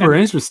 Super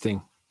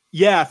interesting.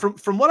 Yeah,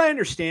 from what I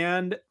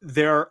understand,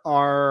 there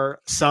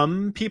are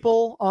some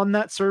people on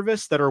that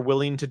service that are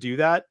willing to do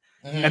that,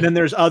 and then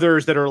there's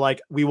others that are like,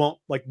 we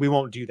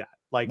won't do that.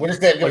 Like we're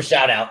just gonna give a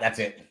shout out. That's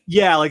it.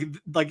 Yeah, like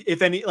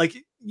if any, like,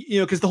 you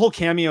know, because the whole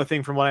Cameo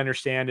thing, from what I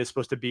understand, is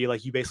supposed to be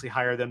like you basically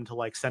hire them to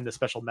like send a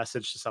special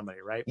message to somebody,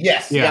 right?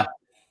 Yes. Yeah. Yeah.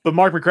 But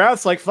Mark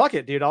McGrath's like, fuck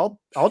it, dude. I'll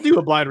do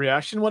a blind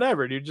reaction,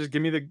 whatever, dude. Just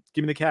give me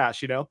the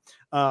cash, you know.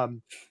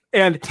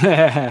 And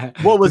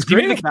what was give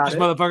me great the about cash, it,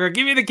 motherfucker?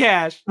 Give me the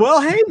cash.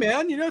 well, hey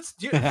man, you know, it's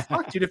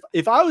fuck, dude.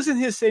 If I was in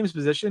his same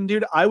position,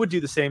 dude, I would do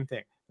the same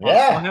thing.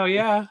 Yeah. Oh, hell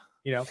yeah.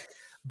 You know.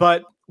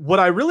 But what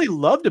I really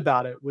loved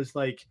about it was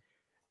like,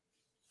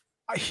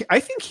 I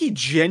think he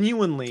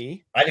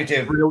genuinely, I do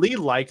too. really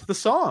liked the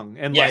song,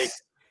 and Yes. like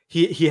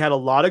he had a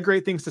lot of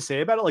great things to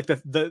say about it. Like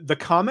the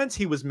comments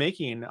he was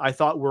making, I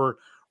thought were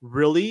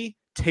really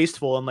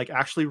tasteful and like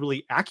actually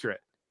really accurate.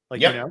 Like,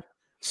 Yep. you know,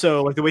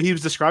 so like the way he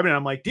was describing it,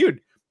 I'm like, dude,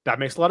 that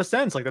makes a lot of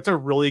sense. Like that's a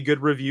really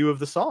good review of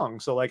the song.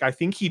 So like I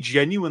think he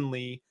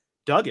genuinely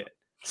dug it.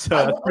 So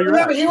I that's pretty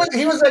remember rad.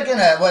 he was like in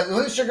a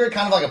wasn't Sugar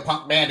kind of like a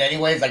punk band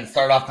anyways? Like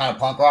started off kind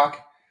of punk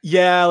rock.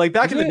 Yeah, like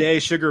back Is in the it? day,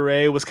 Sugar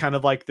Ray was kind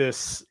of like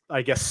this,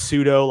 I guess,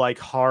 pseudo like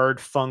hard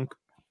funk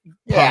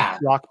Yeah.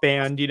 punk rock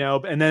band, you know,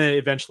 and then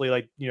eventually,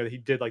 like, you know, he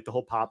did like the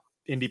whole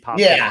indie pop.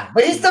 Yeah, thing.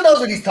 but he still knows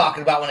what he's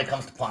talking about when it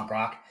comes to punk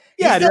rock.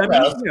 He Yeah, still dude, I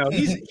mean, knows. you know,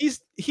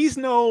 he's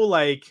no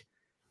like,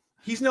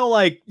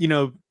 you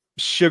know,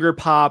 sugar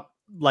pop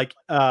like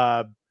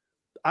I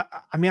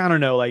mean, I don't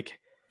know, like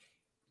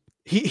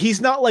he's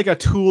not like a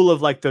tool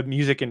of like the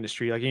music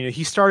industry. Like, you know,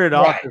 he started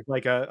off Right. as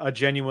like a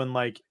genuine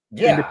like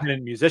Yeah.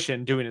 independent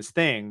musician doing his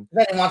thing. He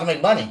didn't want to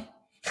make money.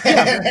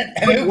 Yeah,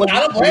 And But I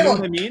don't you blame know him.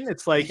 what I mean?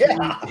 It's like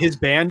Yeah. his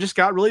band just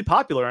got really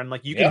popular, and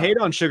like you can Yeah. hate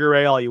on Sugar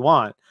Ray all you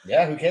want.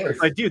 Yeah, who cares?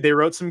 Like, dude, they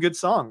wrote some good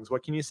songs.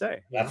 What can you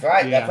say? You That's know?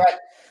 right. Yeah. That's right.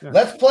 Yeah.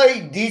 Let's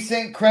play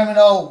Decent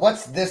Criminal.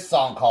 What's this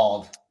song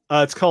called?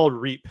 It's called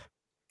Reap.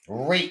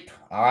 Reap.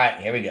 All right,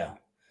 here we go.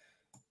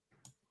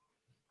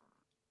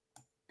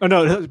 Oh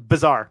no,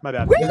 Bizarre. My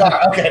bad.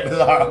 Bizarre. Okay,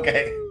 bizarre.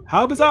 Okay.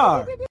 How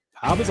bizarre.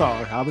 How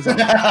bizarre. How bizarre.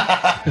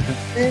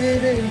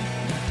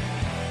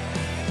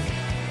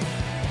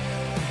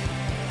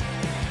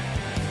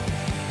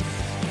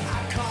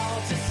 I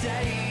called to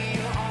say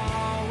you'll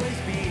always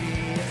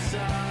be a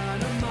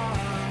sun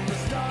among the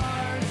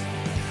stars.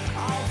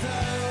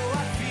 Although I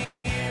fear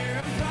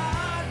I've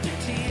brought your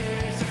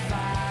tears to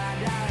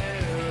find out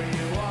who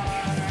you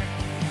are.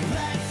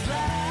 Let's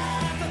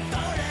laugh at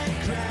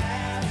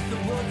photographs, the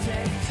we'll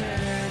take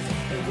turns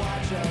and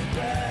watch a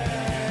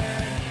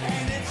burn.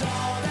 And it's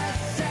all the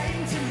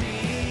same to me.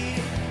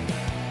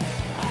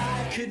 I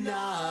could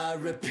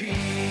not repeat.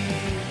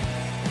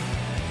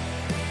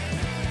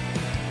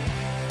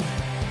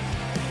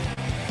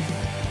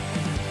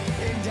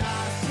 And I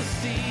still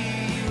see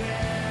you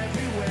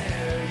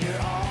everywhere.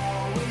 You're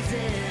always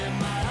in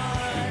my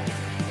heart.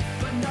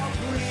 But no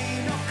plea,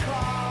 no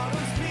call,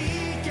 don't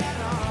speak at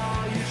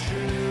all. You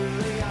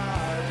truly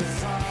are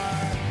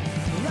bizarre.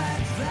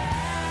 Let's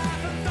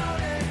laugh at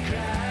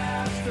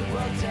photographs that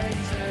will take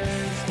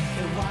turns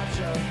and watch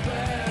a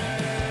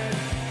burn.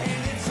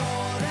 And it's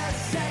all the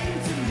same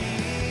to me.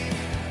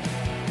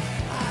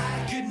 I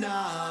could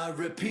not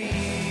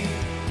repeat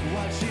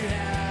what you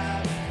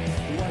have,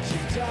 what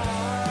you've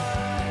done.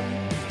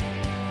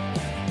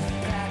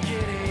 Pack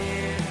it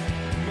in,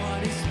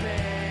 money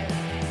spent,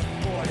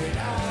 board it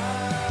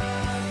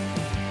up.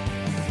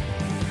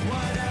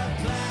 What a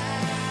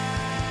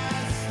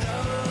blast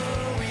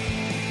though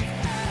we've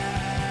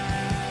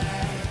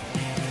had.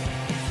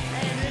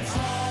 And it's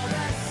all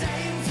the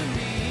same to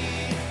me.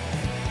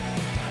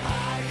 I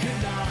could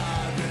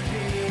not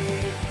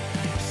repeat.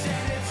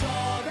 Said it's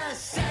all the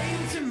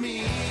same to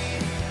me.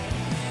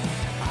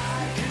 I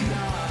could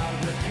not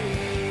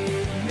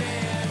repeat,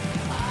 man.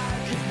 I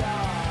could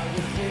not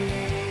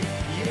repeat,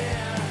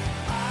 yeah.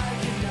 I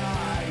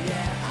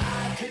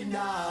could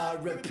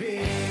not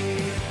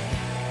repeat.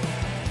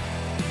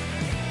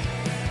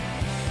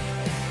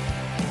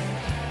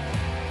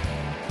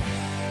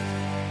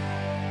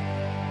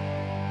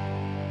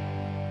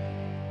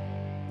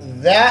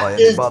 That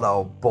is.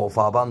 But both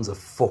our bands are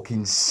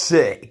fucking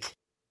sick.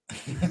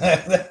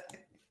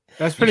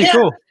 That's pretty Yeah.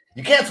 cool.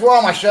 You can't swear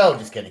on my show.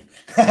 Just kidding.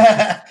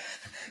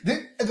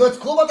 What's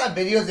cool about that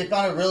video is they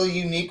found a really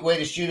unique way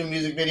to shoot a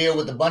music video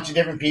with a bunch of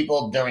different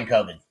people during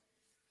COVID.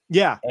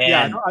 Yeah,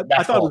 yeah. And No, I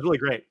that's thought it cool. was really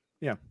great.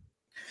 Yeah.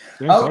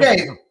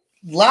 Okay,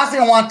 last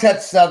thing I want to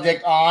touch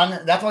subject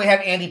on. That's why we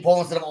have Andy Pohl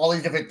instead of all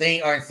these different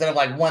things, or instead of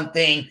like one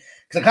thing,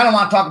 because I kind of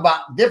want to talk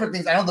about different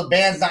things. I know the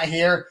band's not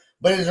here,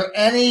 but is there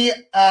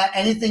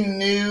anything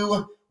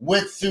new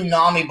with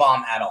Tsunami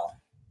Bomb at all?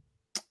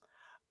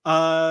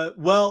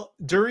 Well,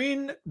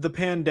 during the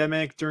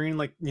pandemic, during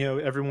like, you know,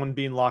 everyone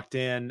being locked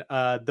in,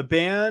 the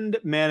band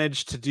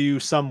managed to do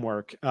some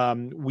work.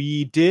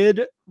 We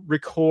did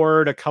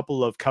record a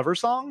couple of cover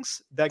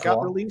songs that got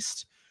Cool.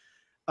 released.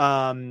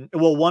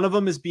 Well, one of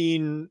them is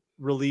being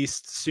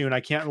released soon. I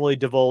can't really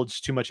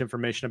divulge too much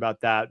information about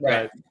that,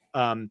 Right.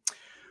 but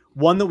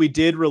one that we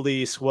did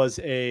release was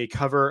a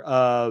cover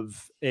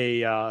of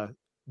a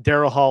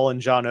Daryl Hall and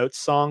John Oates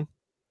song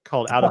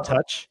called "Out of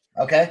Touch."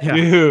 Okay. Yeah.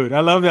 Dude,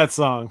 I love that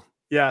song.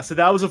 Yeah, so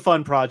that was a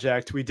fun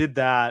project. We did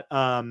that.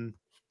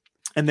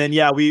 And then,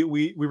 yeah,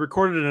 we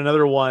recorded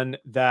another one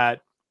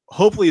that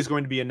hopefully is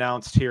going to be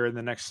announced here in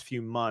the next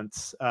few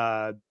months.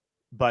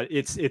 But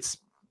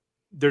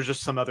there's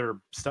just some other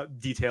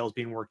details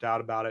being worked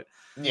out about it.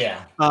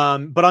 Yeah.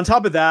 But on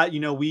top of that,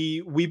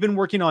 we've been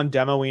working on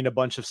demoing a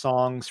bunch of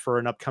songs for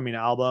an upcoming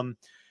album.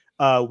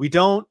 We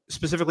don't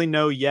specifically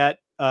know yet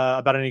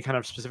about any kind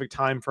of specific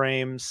time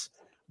frames,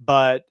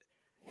 but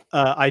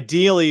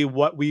ideally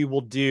what we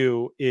will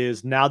do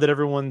is, now that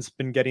everyone's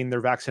been getting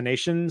their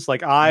vaccinations,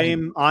 like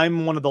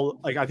I'm one of the,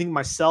 like, I think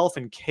myself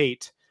and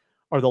Kate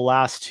are the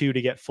last two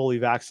to get fully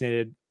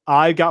vaccinated.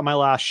 I got my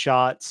last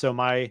shot, so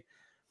my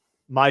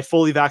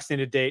fully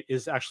vaccinated date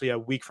is actually a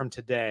week from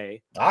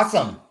today.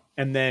 Awesome.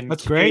 And then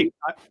that's great.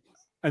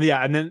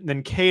 And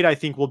then Kate, I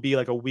think, will be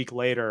like a week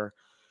later.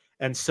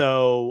 And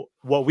so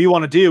what we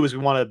want to do is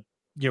we want to,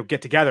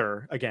 get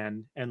together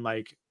again and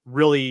like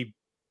really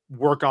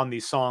work on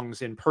these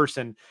songs in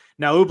person.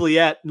 Now,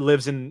 Oubliette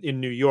lives in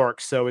New York,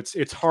 so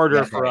it's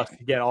harder for us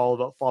to get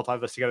all five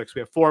of us together, because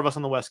we have 4 of us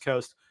on the West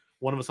Coast,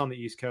 1 of us on the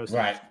East Coast.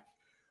 Right.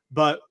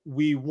 But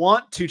we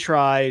want to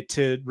try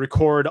to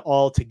record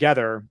all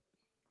together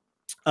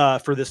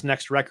for this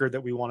next record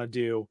that we want to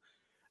do.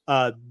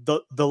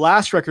 The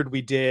last record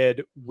we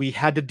did, we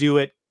had to do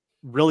it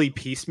really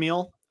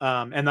piecemeal.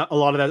 And a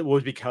lot of that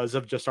was because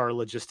of just our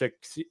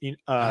logistics,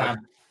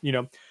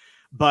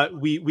 but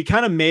we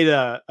kind of made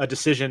a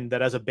decision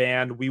that as a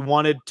band, we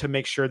wanted to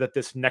make sure that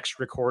this next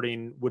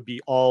recording would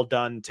be all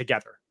done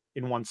together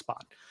in one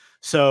spot.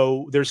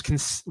 So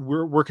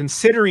we're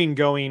considering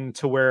going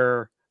to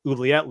where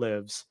Oubliette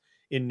lives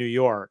in New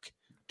York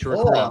to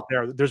record out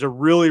there. There's a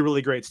really,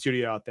 really great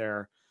studio out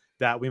there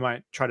that we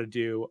might try to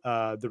do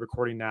the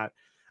recording at.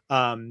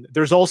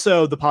 There's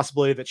also the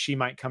possibility that she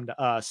might come to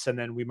us, and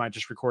then we might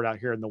just record out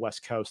here in the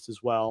West Coast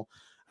as well.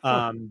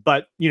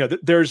 But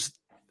there's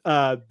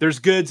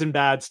goods and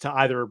bads to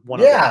either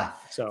one. Yeah,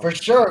 so for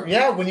sure.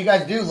 Yeah, when you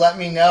guys do, let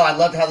me know. I'd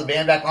love to have the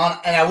band back on,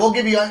 and I will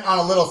give you on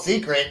a little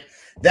secret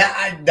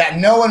that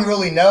no one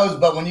really knows.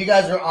 But when you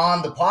guys were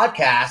on the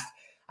podcast,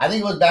 I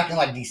think it was back in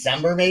like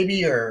December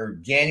maybe or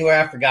January.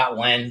 I forgot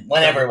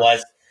whenever it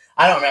was.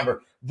 I don't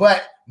remember.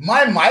 But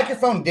my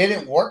microphone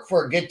didn't work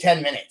for a good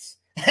 10 minutes.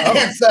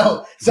 And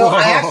so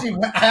I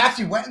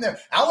actually went in there.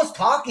 I was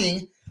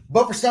talking,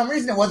 but for some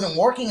reason it wasn't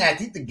working. I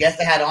think the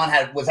guest I had on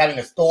was having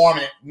a storm,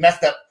 and it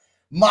messed up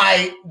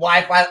my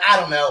Wi-Fi. I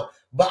don't know.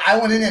 But I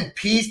went in and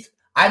pieced.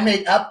 I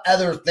made up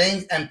other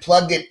things and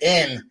plugged it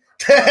in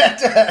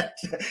to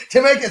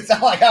make it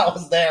sound like I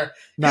was there.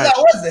 Because I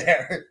was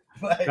there.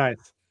 But,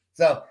 nice.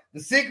 So the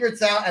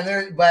secret's out,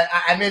 but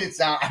I made it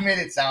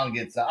sound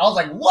good. So I was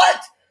like,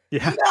 "What?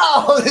 Yeah.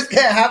 No, this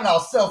can't happen." I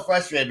was so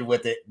frustrated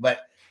with it,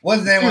 but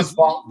wasn't anyone's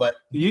fault. But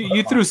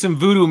you threw some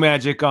voodoo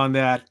magic on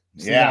that.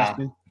 Yeah,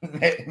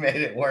 made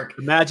it work.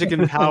 The magic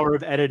and power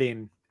of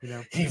editing.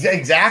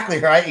 Exactly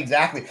right.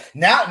 Exactly.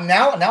 Now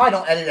I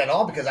don't edit at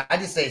all, because I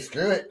just say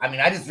screw it. I mean,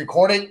 I just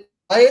record it,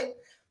 play it,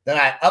 then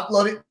I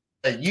upload it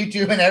to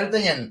YouTube and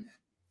everything, and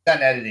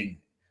done editing.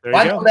 If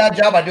I do a bad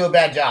job, I do a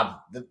bad job.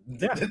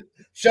 The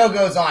show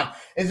goes on.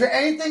 Is there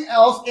anything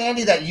else,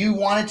 Andy, that you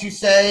wanted to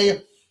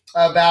say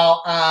about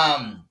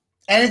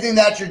anything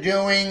that you're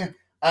doing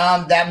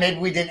that maybe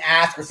we didn't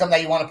ask, or something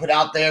that you want to put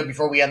out there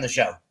before we end the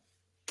show?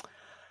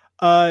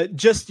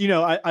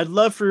 I'd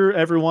love for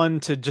everyone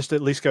to just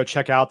at least go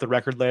check out the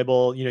record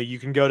label. You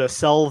can go to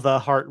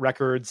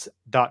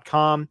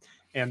selltheheartrecords.com,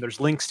 and there's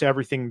links to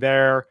everything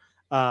there.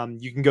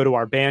 You can go to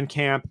our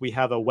Bandcamp. We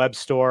have a web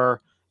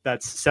store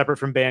that's separate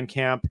from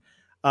Bandcamp.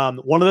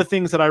 One of the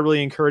things that I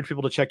really encourage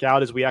people to check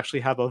out is we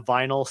actually have a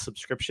vinyl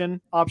subscription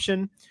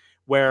option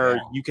where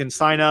you can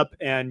sign up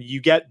and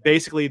you get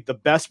basically the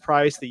best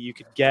price that you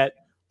could get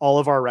all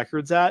of our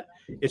records at.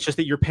 It's just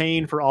that you're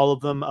paying for all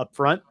of them up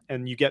front,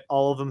 and you get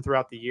all of them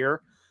throughout the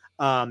year.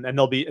 And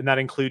that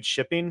includes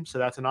shipping. So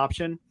that's an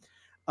option.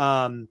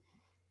 The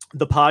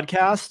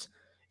podcast,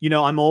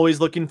 I'm always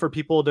looking for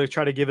people to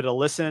try to give it a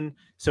listen.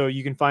 So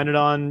you can find it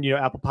on,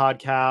 Apple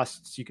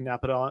Podcasts, you can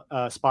app it on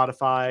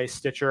Spotify,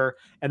 Stitcher.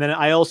 And then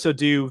I also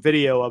do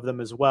video of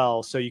them as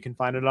well. So you can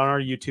find it on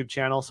our YouTube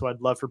channel. So I'd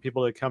love for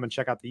people to come and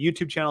check out the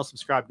YouTube channel,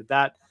 subscribe to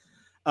that.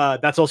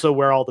 That's also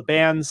where all the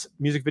band's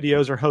music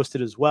videos are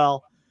hosted as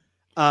well.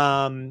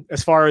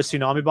 As far as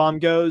Tsunami Bomb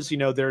goes,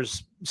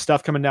 there's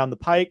stuff coming down the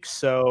pike.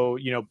 So,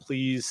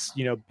 please,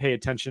 pay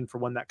attention for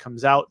when that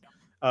comes out.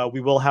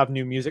 We will have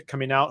new music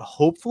coming out,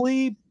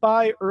 hopefully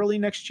by early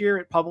next year.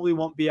 It probably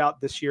won't be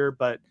out this year,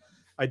 but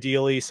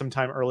ideally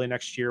sometime early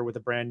next year with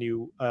a brand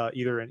new,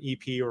 either an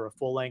EP or a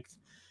full length.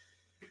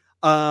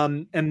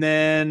 And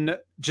then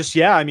just,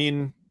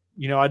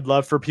 I'd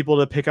love for people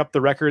to pick up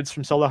the records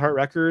from Sell the Heart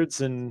Records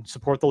and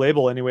support the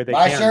label any way they can.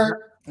 Buy a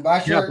shirt.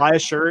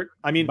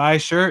 Buy a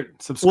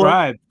shirt,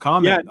 subscribe,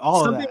 comment,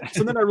 all of that.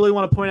 Something I really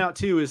want to point out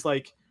too is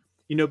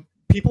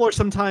people are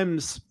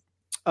sometimes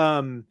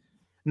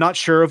not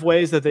sure of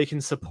ways that they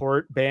can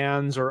support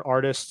bands or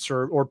artists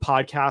or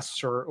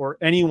podcasts or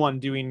anyone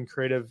doing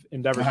creative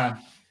endeavors.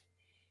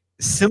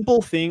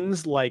 Simple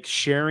things like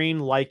sharing,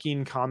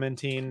 liking,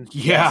 commenting.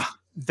 Yeah.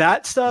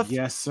 That stuff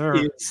yes,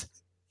 sir.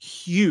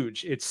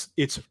 huge. It's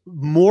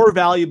more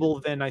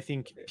valuable than I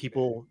think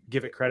people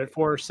give it credit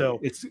for. So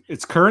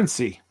it's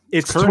currency.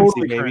 It's currency,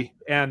 totally baby.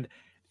 current. And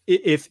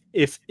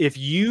if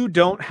you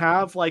don't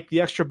have like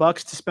the extra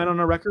bucks to spend on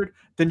a record,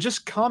 then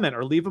just comment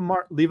or leave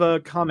a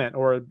comment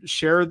or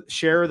share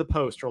the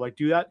post or like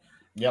do that.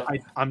 Yep.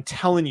 I'm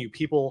telling you,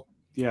 people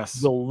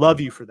Yes. will love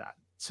you for that.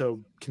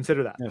 So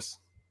consider that. Yes.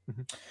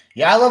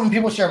 Yeah, I love when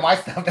people share my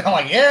stuff. I'm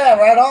like, yeah,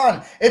 right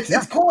on.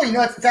 It's cool. You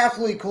know, it's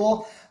absolutely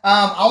cool.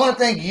 I want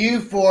to thank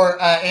you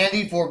for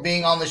Andy for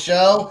being on the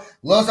show.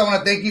 Los, I want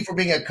to thank you for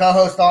being a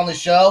co-host on the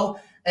show.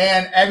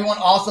 And everyone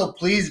also,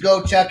 please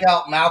go check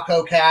out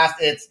MalcoCast.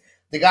 It's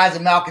the guys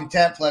at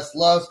Malcontent plus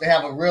Los. They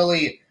have a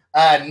really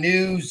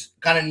newsworthy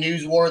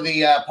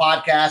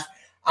podcast.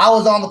 I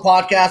was on the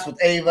podcast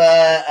with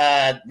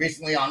Ava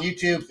recently on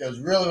YouTube. So it was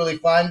really, really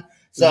fun.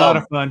 So, a lot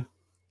of fun.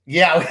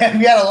 Yeah,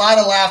 we had a lot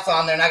of laughs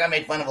on there, and I got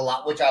made fun of a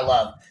lot, which I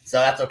love. So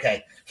that's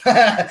okay.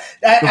 I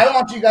don't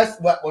want you guys.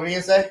 What were you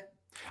gonna say?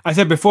 I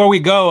said before we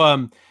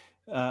go,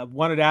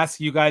 wanted to ask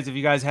you guys if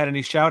you guys had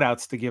any shout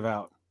outs to give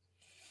out.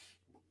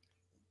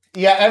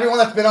 Yeah, everyone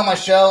that's been on my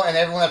show and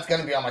everyone that's going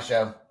to be on my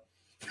show.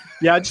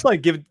 Yeah, I'd just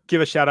like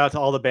give a shout out to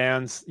all the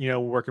bands,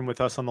 working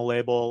with us on the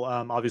label.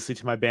 Obviously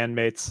to my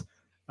bandmates,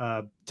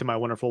 to my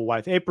wonderful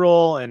wife,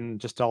 April, and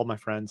just to all my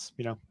friends,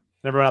 and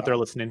everyone out there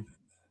listening.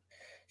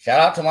 Shout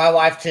out to my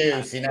wife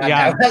too. See, now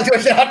Yeah. I'm going to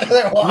shout out to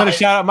their wife. I'm going to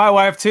shout out my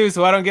wife too,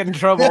 so I don't get in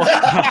trouble.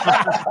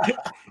 And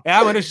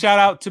I'm going to shout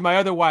out to my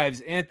other wives,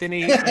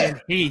 Anthony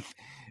and Heath.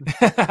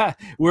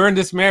 We're in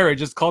this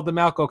marriage. It's called the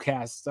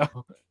MalcoCast. So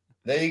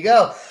there you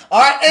go.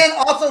 All right, and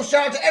also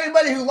shout out to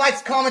everybody who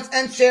likes, comments,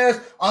 and shares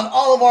on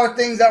all of our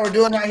things that we're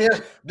doing right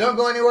here. Don't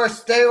go anywhere.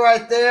 Stay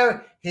right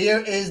there.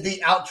 Here is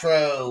the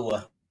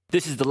outro.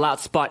 This is the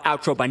Loud Spot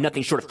outro by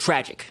Nothing Short of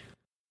Tragic.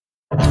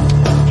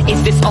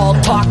 Is this all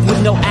talk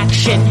with no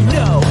action?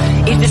 No.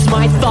 Is this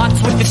my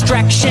thoughts with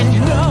distraction?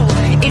 No.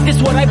 Is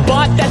this what I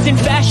bought that's in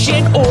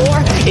fashion?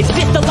 Or is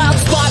this the Loud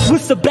Spot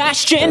with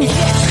Sebastian?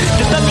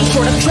 Does Nothing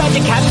Short of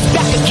Tragic have us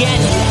back again?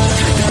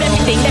 Does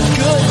everything that's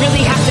good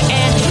really have to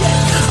end?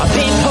 A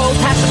pin post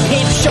has a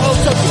pin show,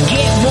 so to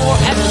get more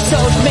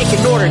episodes, make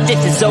an order, this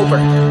is over.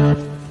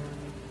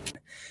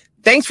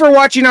 Thanks for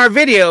watching our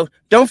video.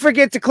 Don't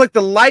forget to click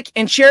the like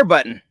and share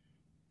button.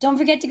 Don't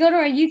forget to go to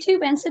our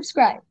YouTube and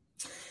subscribe.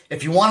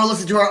 If you want to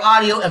listen to our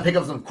audio and pick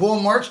up some cool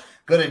merch,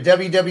 go to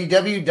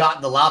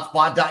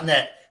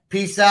www.theloudspot.net.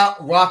 Peace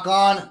out, rock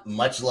on,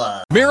 much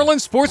love.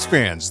 Maryland sports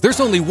fans,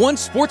 there's only one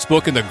sports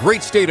book in the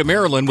great state of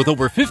Maryland with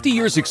over 50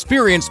 years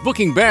experience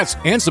booking bets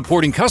and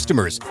supporting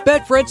customers.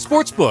 Betfred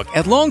Sportsbook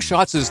at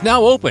Longshots is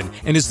now open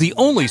and is the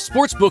only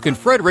sportsbook in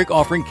Frederick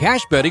offering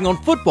cash betting on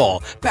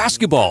football,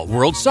 basketball,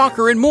 world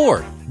soccer, and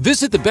more.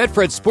 Visit the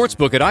Betfred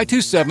Sportsbook at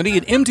I-270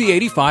 and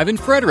MD-85 in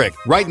Frederick,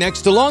 right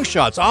next to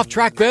Longshots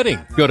off-track betting.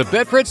 Go to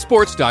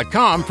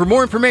betfredsports.com for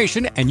more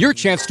information and your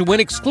chance to win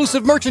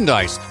exclusive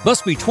merchandise.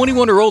 Must be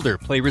 21 or older.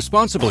 Play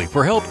responsibly.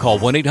 For help, call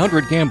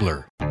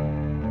 1-800-GAMBLER.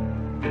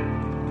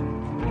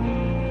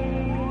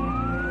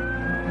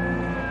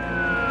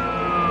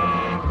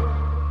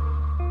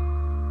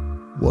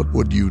 What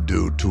would you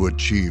do to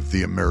achieve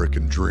the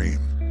American dream?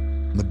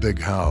 The big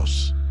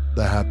house,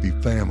 the happy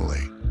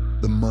family,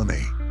 the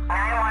money.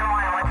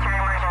 911, what's your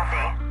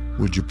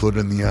emergency? Would you put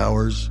in the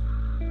hours?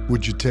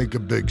 Would you take a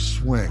big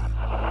swing?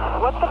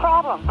 What's the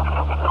problem?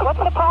 What's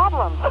the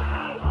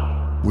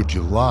problem? Would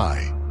you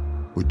lie?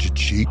 Would you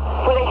cheat? Would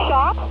I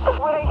shop?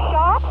 Would I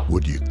shop?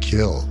 Would you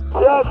kill?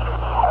 Yes.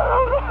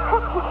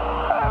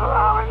 My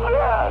mom and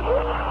dad.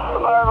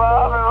 My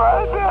mom and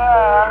my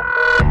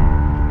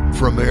dad.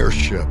 From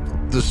Airship,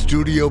 the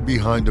studio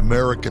behind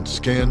American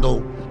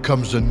Scandal,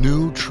 comes a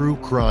new true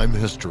crime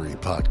history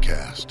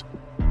podcast.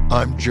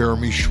 I'm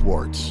Jeremy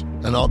Schwartz,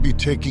 and I'll be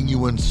taking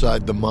you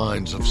inside the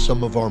minds of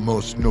some of our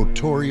most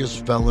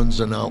notorious felons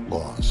and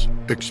outlaws,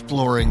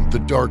 exploring the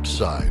dark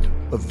side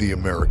of the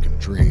American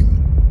dream.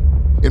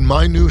 In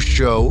my new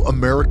show,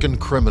 American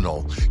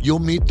Criminal, you'll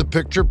meet the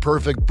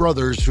picture-perfect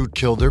brothers who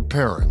killed their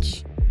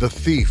parents, the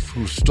thief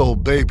who stole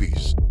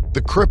babies,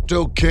 the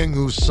crypto king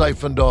who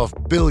siphoned off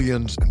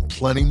billions, and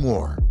plenty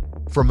more.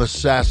 From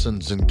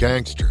assassins and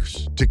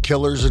gangsters to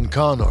killers and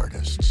con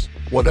artists.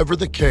 Whatever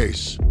the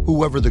case,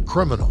 whoever the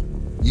criminal,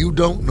 you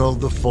don't know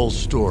the full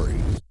story.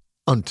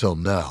 Until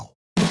now.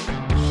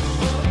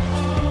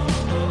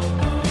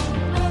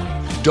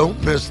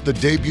 Don't miss the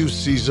debut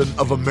season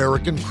of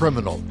American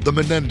Criminal, The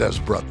Menendez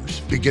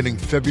Brothers, beginning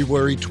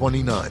February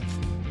 29th.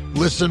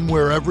 Listen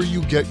wherever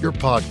you get your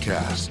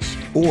podcasts,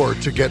 or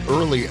to get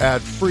early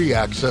ad-free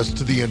access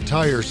to the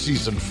entire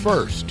season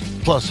first,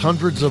 plus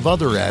hundreds of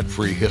other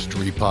ad-free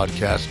history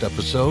podcast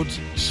episodes,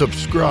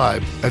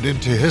 subscribe at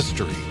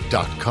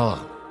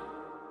IntoHistory.com.